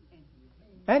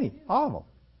any, all of them.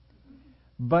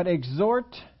 But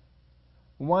exhort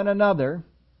one another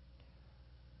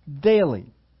daily.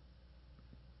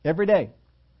 Every day.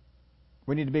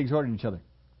 We need to be exhorting each other.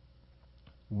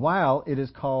 While it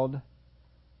is called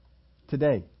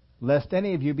today. Lest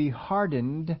any of you be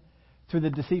hardened through the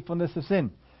deceitfulness of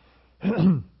sin.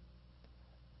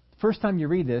 First time you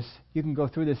read this, you can go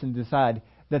through this and decide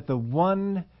that the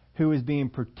one who is being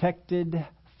protected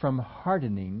from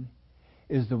hardening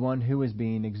is the one who is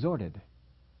being exhorted.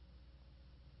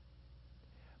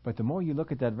 But the more you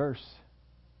look at that verse,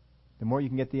 the more you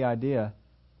can get the idea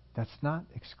that's not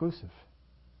exclusive.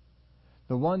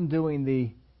 The one doing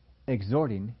the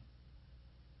exhorting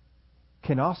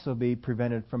can also be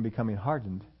prevented from becoming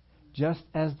hardened, just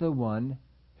as the one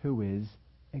who is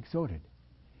exhorted,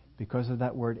 because of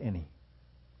that word any.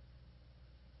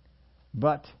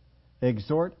 But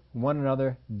exhort one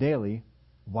another daily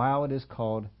while it is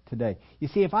called today. You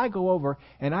see, if I go over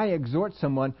and I exhort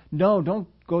someone, no, don't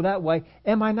go that way,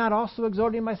 am I not also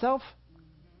exhorting myself?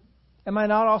 Am I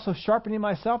not also sharpening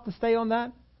myself to stay on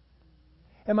that?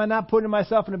 Am I not putting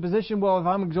myself in a position, well, if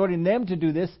I'm exhorting them to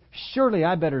do this, surely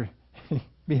I better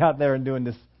be out there and doing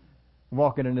this,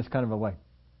 walking in this kind of a way.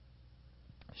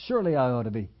 Surely I ought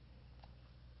to be.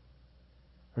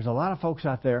 There's a lot of folks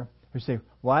out there who say,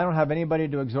 well, I don't have anybody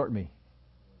to exhort me.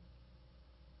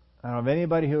 I don't have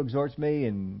anybody who exhorts me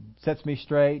and sets me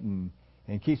straight and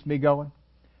keeps me going.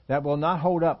 That will not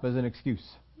hold up as an excuse.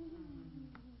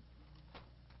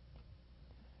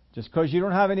 Just because you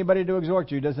don't have anybody to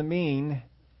exhort you doesn't mean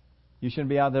you shouldn't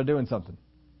be out there doing something.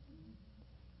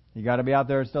 You got to be out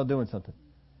there still doing something.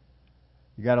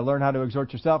 You got to learn how to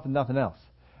exhort yourself and nothing else.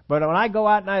 But when I go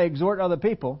out and I exhort other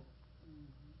people,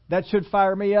 that should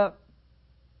fire me up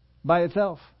by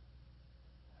itself.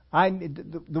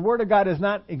 The Word of God is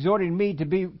not exhorting me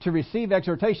to receive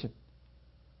exhortation.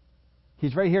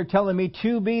 He's right here telling me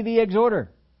to be the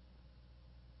exhorter.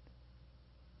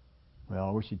 Well,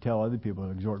 I wish you'd tell other people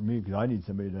to exhort me because I need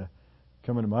somebody to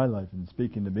come into my life and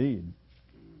speak into me and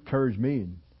encourage me.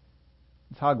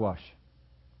 It's hogwash.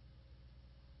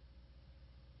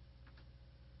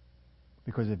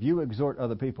 Because if you exhort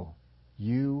other people,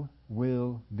 you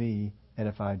will be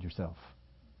edified yourself.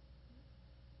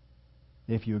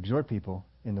 If you exhort people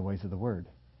in the ways of the Word.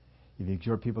 If you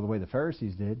exhort people the way the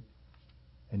Pharisees did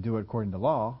and do it according to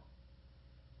law,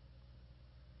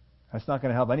 that's not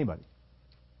going to help anybody.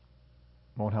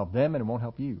 It won't help them and it won't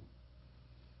help you.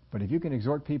 But if you can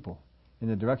exhort people in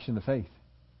the direction of faith,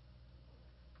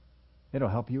 it'll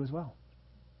help you as well.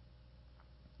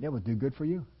 It will do good for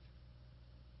you.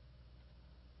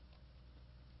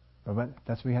 But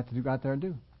that's what you have to go out there and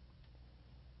do.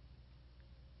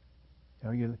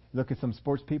 You look at some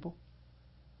sports people.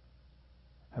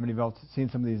 How many of y'all have seen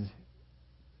some of these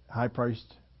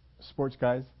high-priced sports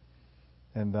guys?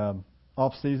 And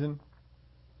off-season,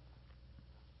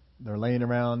 they're laying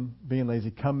around, being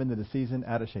lazy, come into the season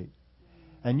out of shape.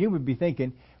 And you would be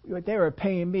thinking, they were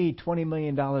paying me $20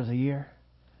 million a year.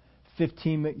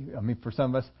 For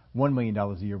some of us, $1 million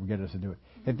a year would get us to do it.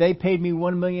 If they paid me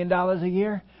 $1 million a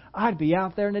year, I'd be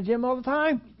out there in the gym all the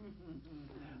time.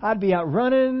 I'd be out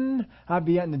running. I'd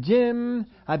be out in the gym.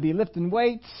 I'd be lifting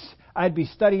weights. I'd be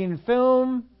studying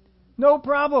film. No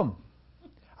problem.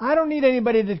 I don't need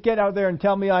anybody to get out there and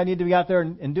tell me I need to be out there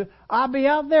and do. I'll be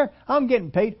out there. I'm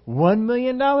getting paid $1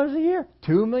 million a year,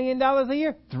 $2 million a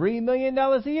year, $3 million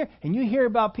a year. And you hear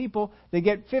about people that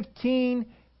get $15,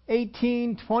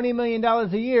 $18, $20 million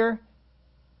a year.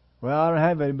 Well, I don't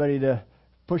have anybody to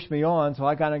push me on, so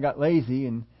I kind of got lazy,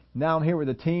 and now I'm here with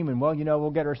a team, and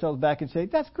we'll get ourselves back in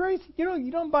shape. That's crazy.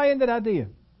 You don't buy into that, do you?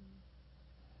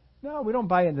 No, we don't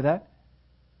buy into that.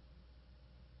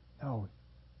 No.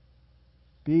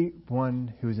 Be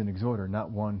one who's an exhorter,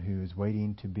 not one who's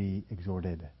waiting to be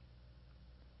exhorted.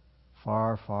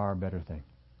 Far, far better thing.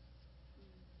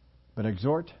 But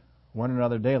exhort one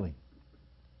another daily.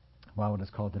 Wow, what it's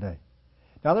called today.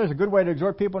 Now, there's a good way to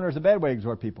exhort people, and there's a bad way to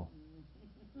exhort people.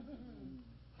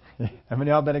 How many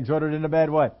of y'all been exhorted in a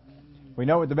bad way? We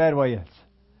know what the bad way is.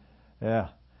 Yeah.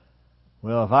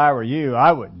 Well, if I were you,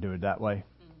 I wouldn't do it that way.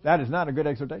 That is not a good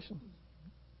exhortation.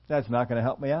 That's not going to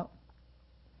help me out.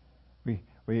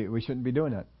 We shouldn't be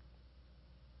doing that.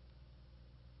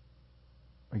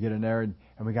 We get in there and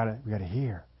we got to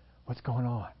hear what's going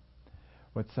on.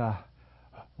 What's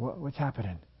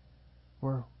happening?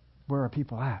 Where are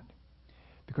people at?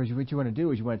 Because what you want to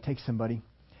do is you want to take somebody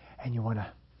and you want to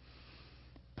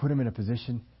put them in a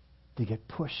position to get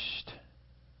pushed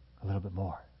a little bit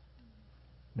more.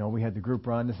 We had the group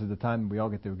run. This is the time we all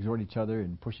get to exhort each other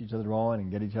and push each other on and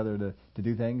get each other to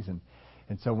do things. And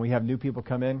so when we have new people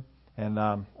come in, and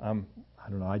I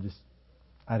don't know,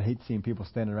 I'd hate seeing people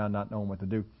standing around not knowing what to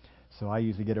do. So I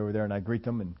usually get over there and I greet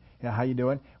them and, how you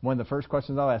doing? One of the first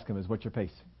questions I'll ask them is, what's your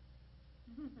pace?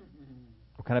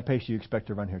 What kind of pace do you expect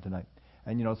to run here tonight?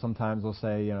 And sometimes they'll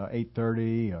say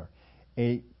 8:30 or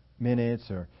 8 minutes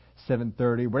or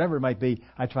 7:30, whatever it might be.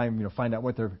 I try and find out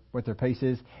what their pace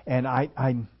is, and I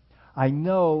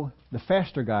know the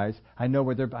faster guys. I know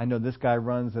this guy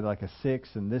runs at like a 6,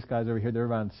 and this guy's over here they're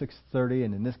around 6:30,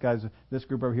 and then this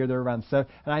group over here they're around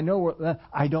 7. And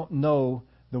I don't know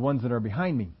the ones that are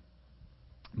behind me,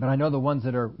 but I know the ones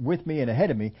that are with me and ahead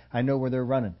of me. I know where they're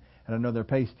running, and I know their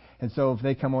pace. And so if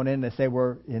they come on in and they say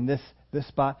we're in this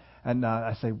spot, and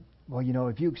I say, well,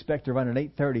 if you expect to run at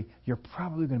 8:30, you're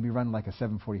probably going to be running like a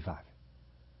 7:45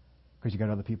 because you got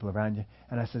other people around you.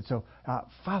 And I said, so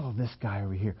follow this guy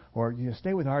over here, or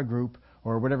stay with our group,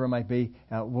 or whatever it might be.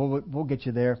 We'll get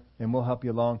you there, and we'll help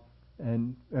you along.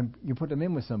 And you put them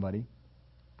in with somebody.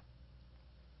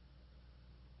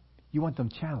 You want them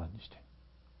challenged.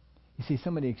 You see,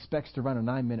 somebody expects to run a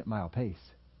 9-minute mile pace.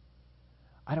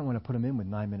 I don't want to put them in with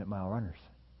 9-minute mile runners.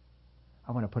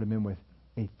 I want to put them in with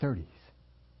 8:30s.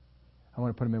 I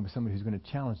want to put them in with somebody who's going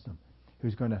to challenge them,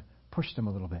 who's going to push them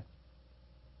a little bit.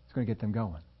 It's going to get them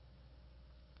going. And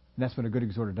that's what a good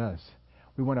exhorter does.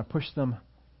 We want to push them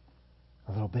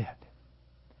a little bit.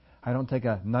 I don't take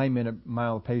a 9-minute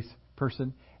mile pace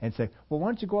person and say, well, why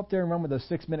don't you go up there and run with those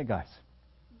 6-minute guys?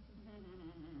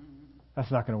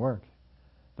 That's not going to work.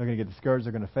 They're going to get discouraged.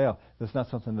 They're going to fail. That's not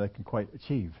something they can quite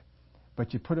achieve.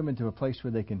 But you put them into a place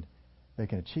where they can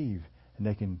achieve and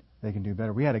they can do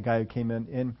better. We had a guy who came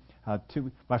in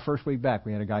my first week back.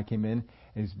 We had a guy came in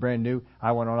and he's brand new.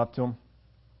 I went on up to him.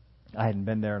 I hadn't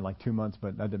been there in like 2 months,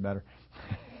 but that didn't matter.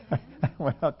 I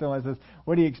went up to him. I says,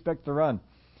 "What do you expect to run?"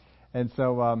 And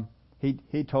so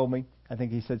he told me. I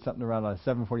think he said something around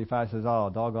 7:45. Says, "Oh,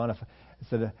 doggone!" I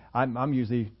said, "I'm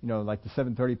usually like the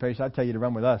 7:30 pace. I'd tell you to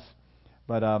run with us,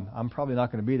 but I'm probably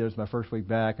not going to be there. It's my first week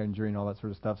back, injury and all that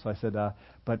sort of stuff." So I said,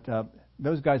 "But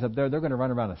those guys up there, they're going to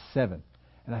run around a 7."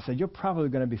 And I said, "You're probably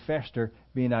going to be faster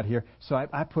being out here." So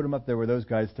I put him up there with those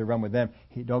guys to run with them.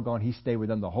 He stayed with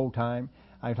them the whole time.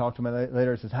 I talked to him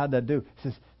later. I says, "How'd that do?" He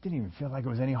says, "Didn't even feel like it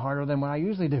was any harder than what I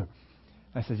usually do."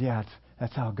 I says, "Yeah,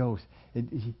 that's how it goes.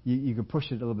 You can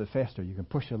push it a little bit faster. You can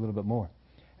push it a little bit more,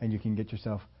 and you can get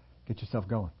yourself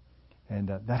going, and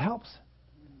that helps.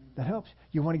 That helps.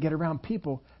 You want to get around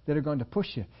people that are going to push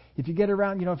you. If you get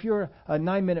around, if you're a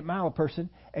 9-minute mile person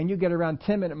and you get around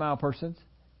 10-minute mile persons,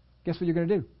 guess what you're going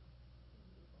to do?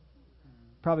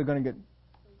 Probably going to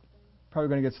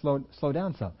get slow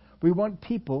down some. We want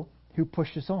people who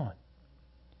push us on.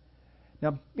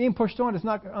 Now, being pushed on is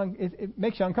not. It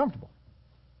makes you uncomfortable.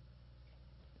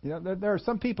 There are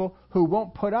some people who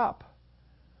won't put up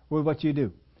with what you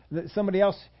do. Somebody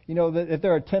else, if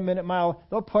they're a 10-minute mile,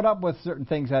 they'll put up with certain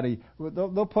things out of you.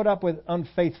 They'll put up with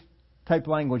unfaith type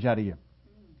language out of you.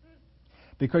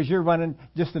 Because you're running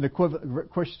just an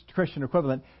Christian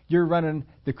equivalent. You're running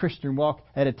the Christian walk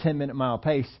at a 10-minute mile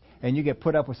pace, and you get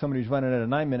put up with somebody who's running at a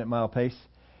 9-minute mile pace,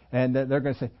 and they're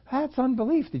going to say, "That's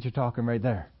unbelief that you're talking right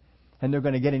there." And they're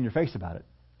going to get in your face about it.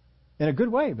 In a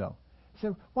good way, though.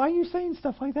 So, why are you saying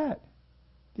stuff like that?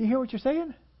 Do you hear what you're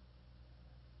saying?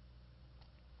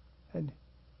 And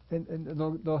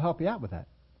they'll help you out with that.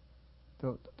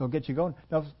 They'll get you going.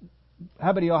 Now,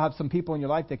 how many of y'all have some people in your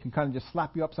life that can kind of just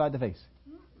slap you upside the face?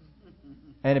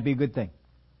 And it'd be a good thing.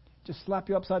 Just slap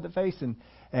you upside the face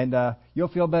and you'll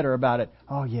feel better about it.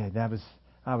 "Oh yeah,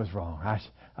 I was wrong.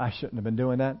 I shouldn't have been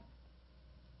doing that."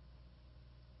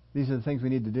 These are the things we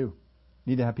need to do.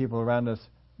 We need to have people around us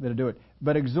that'll do it.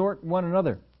 But exhort one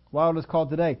another while it is called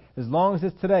today. As long as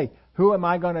it's today, who am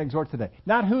I going to exhort today?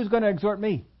 Not who's going to exhort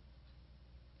me.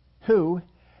 Who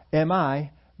am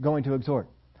I going to exhort?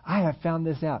 I have found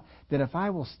this out, that if I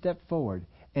will step forward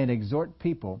and exhort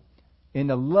people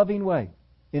in a loving way,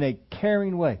 in a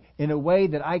caring way, in a way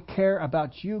that I care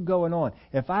about you going on,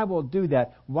 if I will do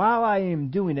that, while I am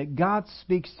doing it, God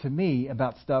speaks to me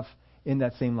about stuff in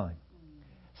that same line.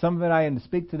 Some of it I am to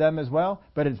speak to them as well,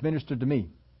 but it's ministered to me.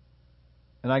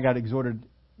 And I got exhorted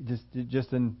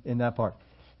just in that part.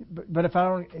 But if I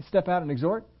don't step out and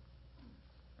exhort,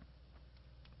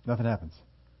 nothing happens.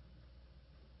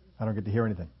 I don't get to hear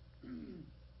anything.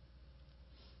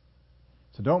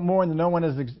 So don't mourn that no one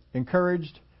has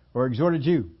encouraged or exhorted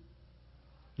you.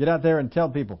 Get out there and tell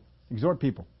people. Exhort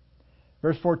people.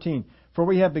 Verse 14. For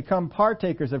we have become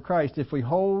partakers of Christ if we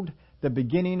hold the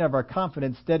beginning of our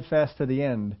confidence steadfast to the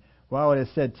end. While it is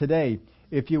said, today,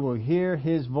 if you will hear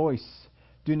His voice,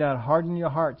 do not harden your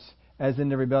hearts as in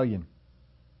the rebellion.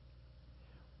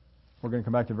 We're going to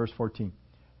come back to verse 14.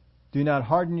 Do not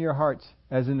harden your hearts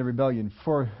as in the rebellion.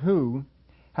 For who,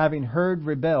 having heard,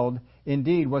 rebelled?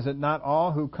 Indeed, was it not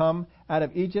all who come out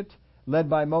of Egypt, led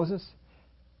by Moses?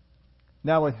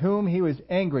 Now with whom He was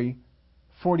angry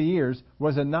 40 years,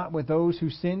 was it not with those who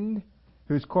sinned,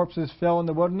 whose corpses fell in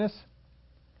the wilderness?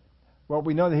 Well,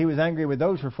 we know that He was angry with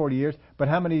those for 40 years, but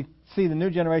how many see the new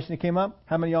generation that came up?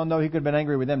 How many of y'all know He could have been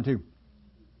angry with them too?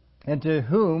 And to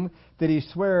whom did He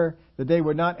swear that they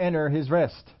would not enter His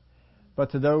rest,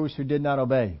 but to those who did not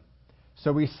obey?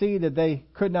 So we see that they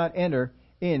could not enter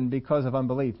in because of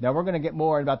unbelief. Now we're going to get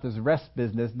more about this rest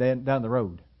business down the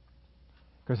road,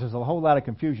 because there's a whole lot of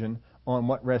confusion on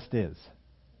what rest is.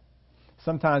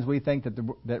 Sometimes we think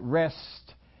that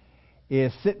rest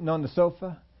is sitting on the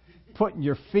sofa, putting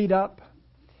your feet up,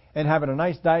 and having a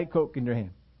nice Diet Coke in your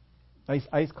hand.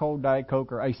 Ice cold Diet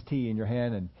Coke or iced tea in your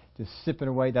hand and just sipping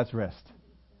away. That's rest.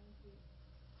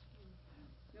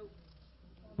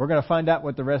 We're going to find out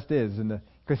what the rest is,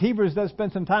 because Hebrews does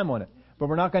spend some time on it. But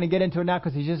we're not going to get into it now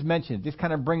because he just mentioned it, just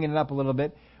kind of bringing it up a little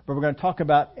bit. But we're going to talk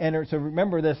about enter. So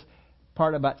remember this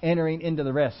part about entering into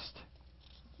the rest.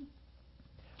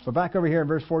 But back over here in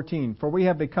verse 14. For we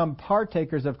have become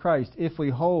partakers of Christ if we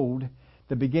hold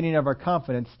the beginning of our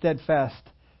confidence steadfast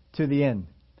to the end.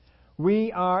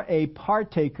 We are a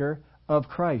partaker of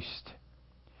Christ.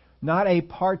 Not a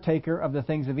partaker of the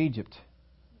things of Egypt.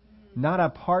 Not a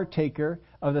partaker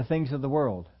of the things of the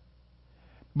world.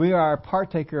 We are a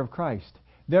partaker of Christ.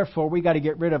 Therefore, we got to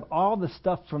get rid of all the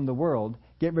stuff from the world,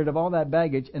 get rid of all that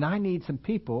baggage, and I need some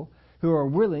people who are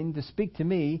willing to speak to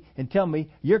me and tell me,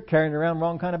 you're carrying around the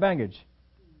wrong kind of baggage.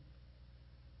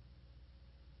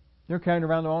 You're carrying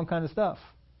around the wrong kind of stuff.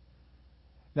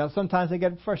 Now, sometimes they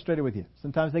get frustrated with you.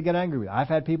 Sometimes they get angry with you. I've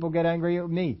had people get angry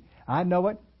with me. I know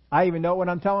it. I even know it when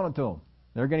I'm telling it to them.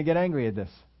 They're going to get angry at this.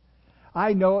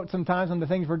 I know it sometimes on the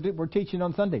things we're teaching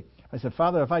on Sunday. I said,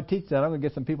 Father, if I teach that, I'm going to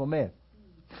get some people mad.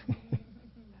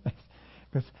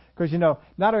 Because,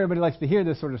 not everybody likes to hear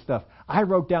this sort of stuff. I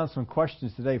wrote down some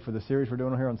questions today for the series we're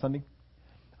doing here on Sunday.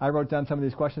 I wrote down some of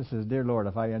these questions and says, Dear Lord,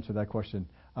 if I answer that question,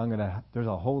 there's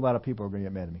a whole lot of people who are going to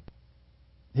get mad at me.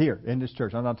 Here, in this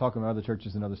church. I'm not talking about other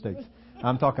churches in other states.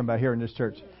 I'm talking about here in this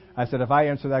church. I said, if I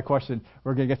answer that question,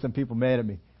 we're going to get some people mad at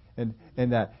me. And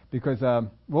that. Because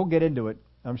we'll get into it,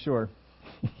 I'm sure.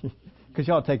 Because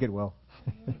y'all take it well.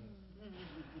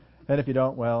 And if you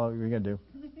don't, well, what are you going to do?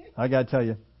 I got to tell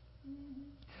you.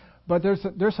 But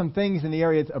there's some things in the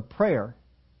areas of prayer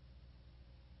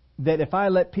that if I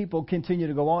let people continue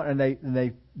to go on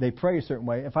and they pray a certain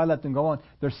way, if I let them go on,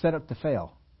 they're set up to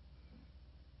fail.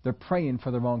 They're praying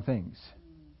for the wrong things.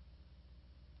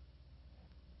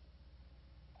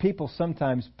 People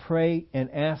sometimes pray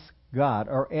and ask God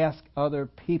or ask other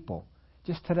people.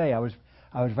 Just today I was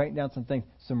writing down some things,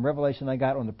 some revelation I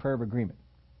got on the prayer of agreement.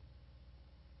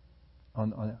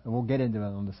 We'll get into that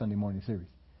on the Sunday morning series.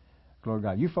 Glory to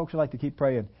God. You folks would like to keep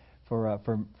praying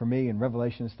for me and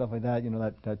revelation and stuff like that.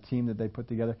 That team that they put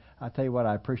together. I tell you what,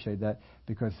 I appreciate that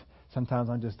because sometimes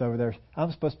I'm just over there.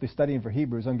 I'm supposed to be studying for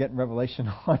Hebrews. I'm getting revelation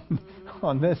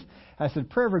on this. I said,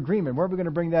 prayer of agreement. Where are we going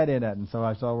to bring that in at? And so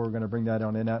I saw we were going to bring that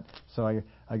on in at. So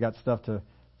I got stuff to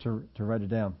write it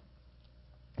down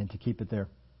and to keep it there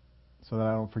so that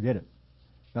I don't forget it.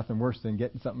 Nothing worse than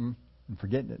getting something and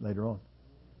forgetting it later on.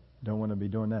 Don't want to be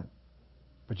doing that.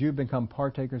 But you've become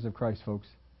partakers of Christ, folks.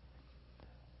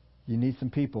 You need some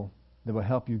people that will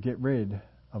help you get rid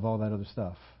of all that other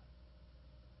stuff.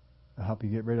 They'll help you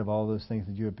get rid of all those things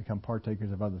that you have become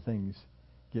partakers of other things.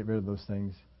 Get rid of those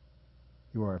things.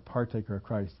 You are a partaker of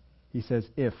Christ. He says,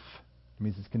 if. It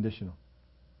means it's conditional.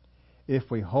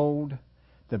 If we hold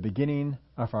the beginning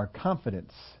of our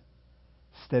confidence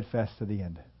steadfast to the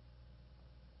end.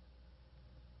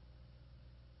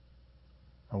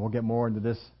 And we'll get more into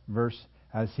this verse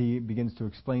as he begins to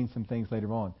explain some things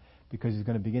later on, because he's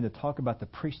going to begin to talk about the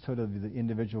priesthood of the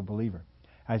individual believer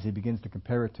as he begins to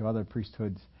compare it to other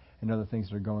priesthoods and other things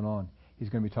that are going on. He's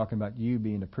going to be talking about you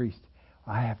being a priest.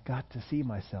 I have got to see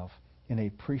myself in a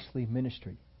priestly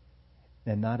ministry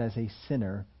and not as a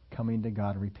sinner coming to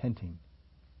God repenting.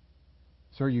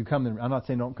 Sir, I'm not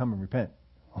saying don't come and repent.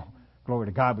 Oh, glory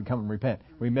to God, we come and repent.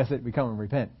 We miss it, we come and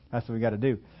repent. That's what we got to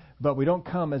do. But we don't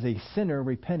come as a sinner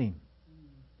repenting.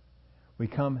 We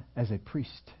come as a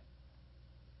priest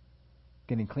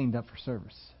getting cleaned up for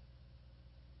service.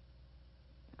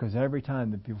 Because every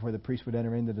time before the priest would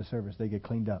enter into the service, they get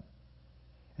cleaned up.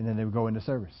 And then they would go into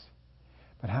service.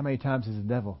 But how many times has the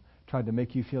devil tried to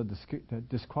make you feel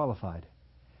disqualified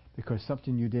because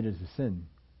something you did is a sin?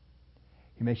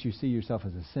 He makes you see yourself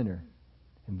as a sinner,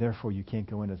 and therefore you can't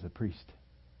go in as a priest.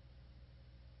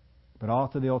 But all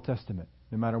through the Old Testament,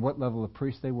 no matter what level of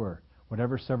priest they were,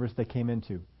 whatever service they came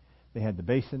into, they had the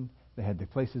basin, they had the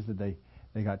places that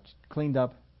they got cleaned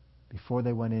up before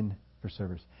they went in for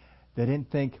service. They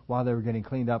didn't think while they were getting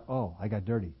cleaned up, oh, I got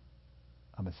dirty.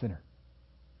 I'm a sinner.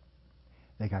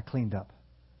 They got cleaned up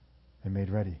and made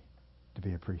ready to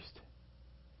be a priest.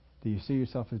 Do you see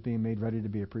yourself as being made ready to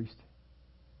be a priest?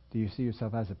 Do you see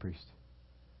yourself as a priest?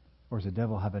 Or does the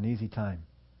devil have an easy time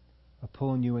of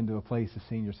pulling you into a place of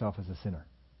seeing yourself as a sinner?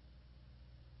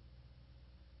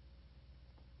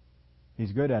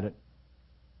 He's good at it.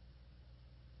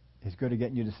 He's good at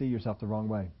getting you to see yourself the wrong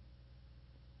way.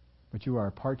 But you are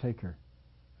a partaker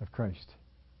of Christ.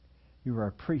 You are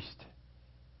a priest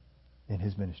in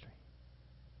His ministry.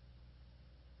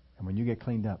 And when you get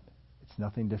cleaned up, it's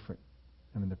nothing different.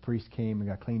 And when the priest came and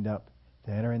got cleaned up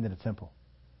to enter into the temple.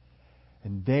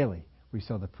 And daily we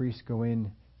saw the priest go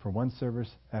in for one service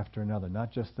after another,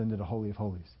 not just into the Holy of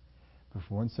Holies, but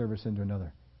from one service into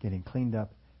another, getting cleaned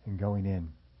up and going in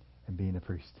and being a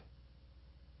priest.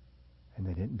 And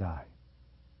they didn't die.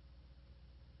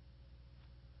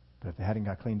 But if they hadn't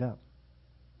got cleaned up,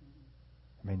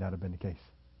 it may not have been the case.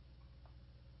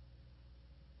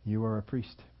 You are a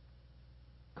priest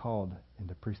called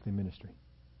into priestly ministry.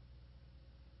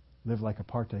 Live like a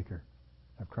partaker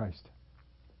of Christ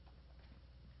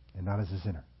and not as a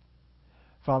sinner.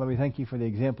 Father, we thank you for the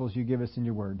examples you give us in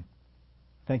your word.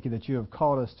 Thank you that you have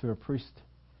called us to a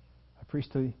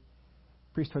priesthood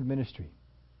ministry,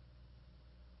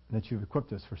 and that you've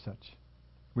equipped us for such.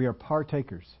 We are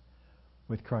partakers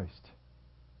with Christ.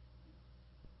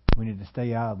 We need to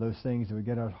stay out of those things that would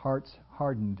get our hearts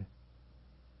hardened.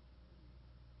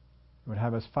 It would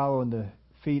have us follow in the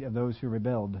feet of those who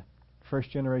rebelled,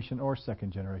 first generation or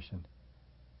second generation.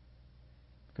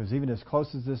 Because even as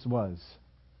close as this was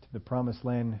to the promised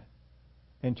land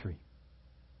entry,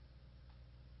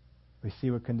 we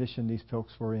see what condition these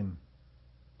folks were in.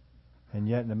 And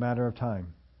yet, in a matter of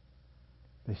time,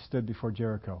 they stood before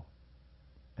Jericho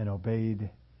and obeyed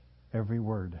every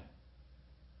word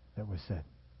that was said.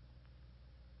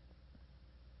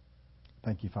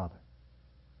 Thank you, Father.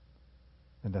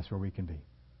 And that's where we can be.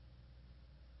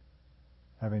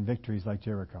 Having victories like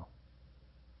Jericho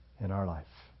in our life.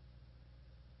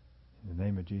 In the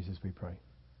name of Jesus we pray.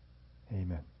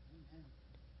 Amen.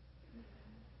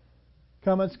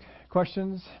 Comments,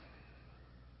 questions?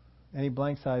 Any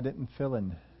blanks I didn't fill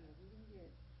in?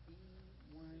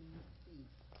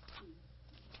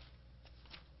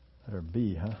 Letter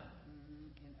B, huh? In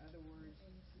other words,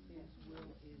 his will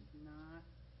is not.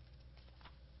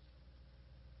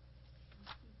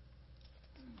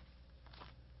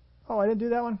 Oh, I didn't do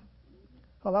that one?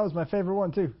 Oh, that was my favorite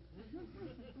one, too.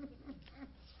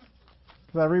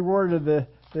 Because I reworded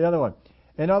the other one.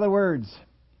 In other words,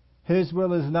 his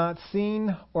will is not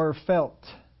seen or felt,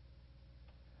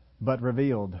 but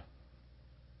revealed.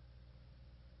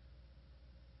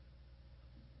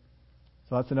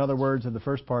 So that's in other words of the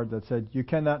first part that said, you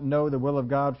cannot know the will of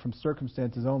God from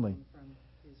circumstances only,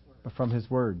 but from His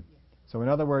Word. So in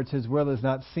other words, His will is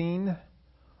not seen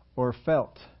or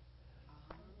felt,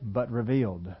 but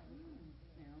revealed.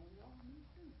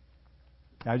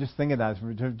 I was just thinking that.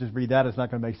 Just read that, it's not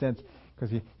going to make sense,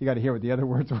 because you got to hear what the other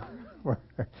words were.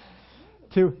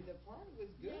 Two.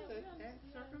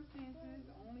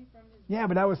 Yeah,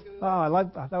 but that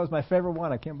was my favorite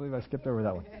one. I can't believe I skipped over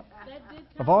that one.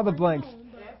 Of all the blanks,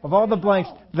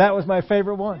 that was my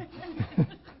favorite one.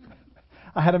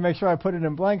 I had to make sure I put it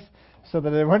in blanks so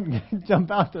that it wouldn't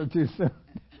jump out there too soon.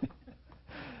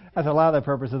 That's a lot of the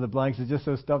purpose of the blanks, is just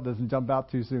so stuff doesn't jump out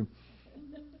too soon.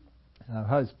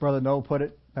 How his brother Noel put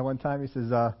it at one time, he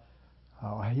says,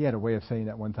 he had a way of saying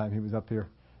that one time. He was up here,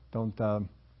 don't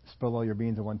spill all your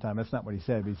beans at one time. That's not what he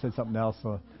said, but he said something else.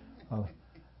 So,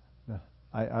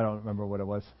 I don't remember what it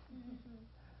was.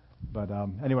 But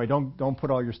anyway, don't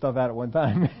put all your stuff out at one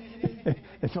time.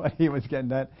 That's what he was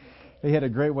getting at. He had a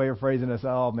great way of phrasing this.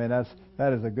 Oh man,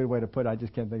 that is a good way to put it. I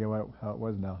just can't think of how it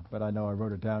was now. But I know I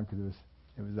wrote it down because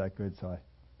it was that good, so I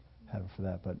had it for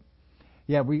that. But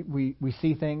yeah, we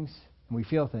see things and we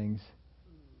feel things,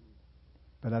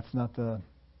 but that's not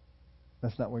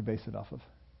what we base it off of.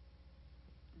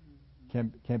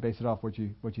 Can't base it off what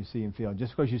you see and feel.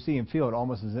 Just because you see and feel it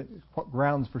almost is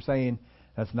grounds for saying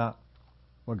that's not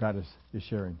what God is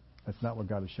sharing. That's not what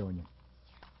God is showing you.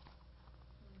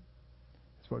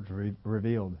 It's what's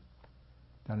revealed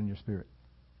down in your spirit.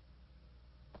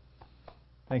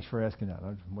 Thanks for asking that.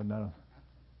 I would not have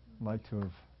liked to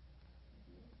have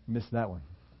missed that one.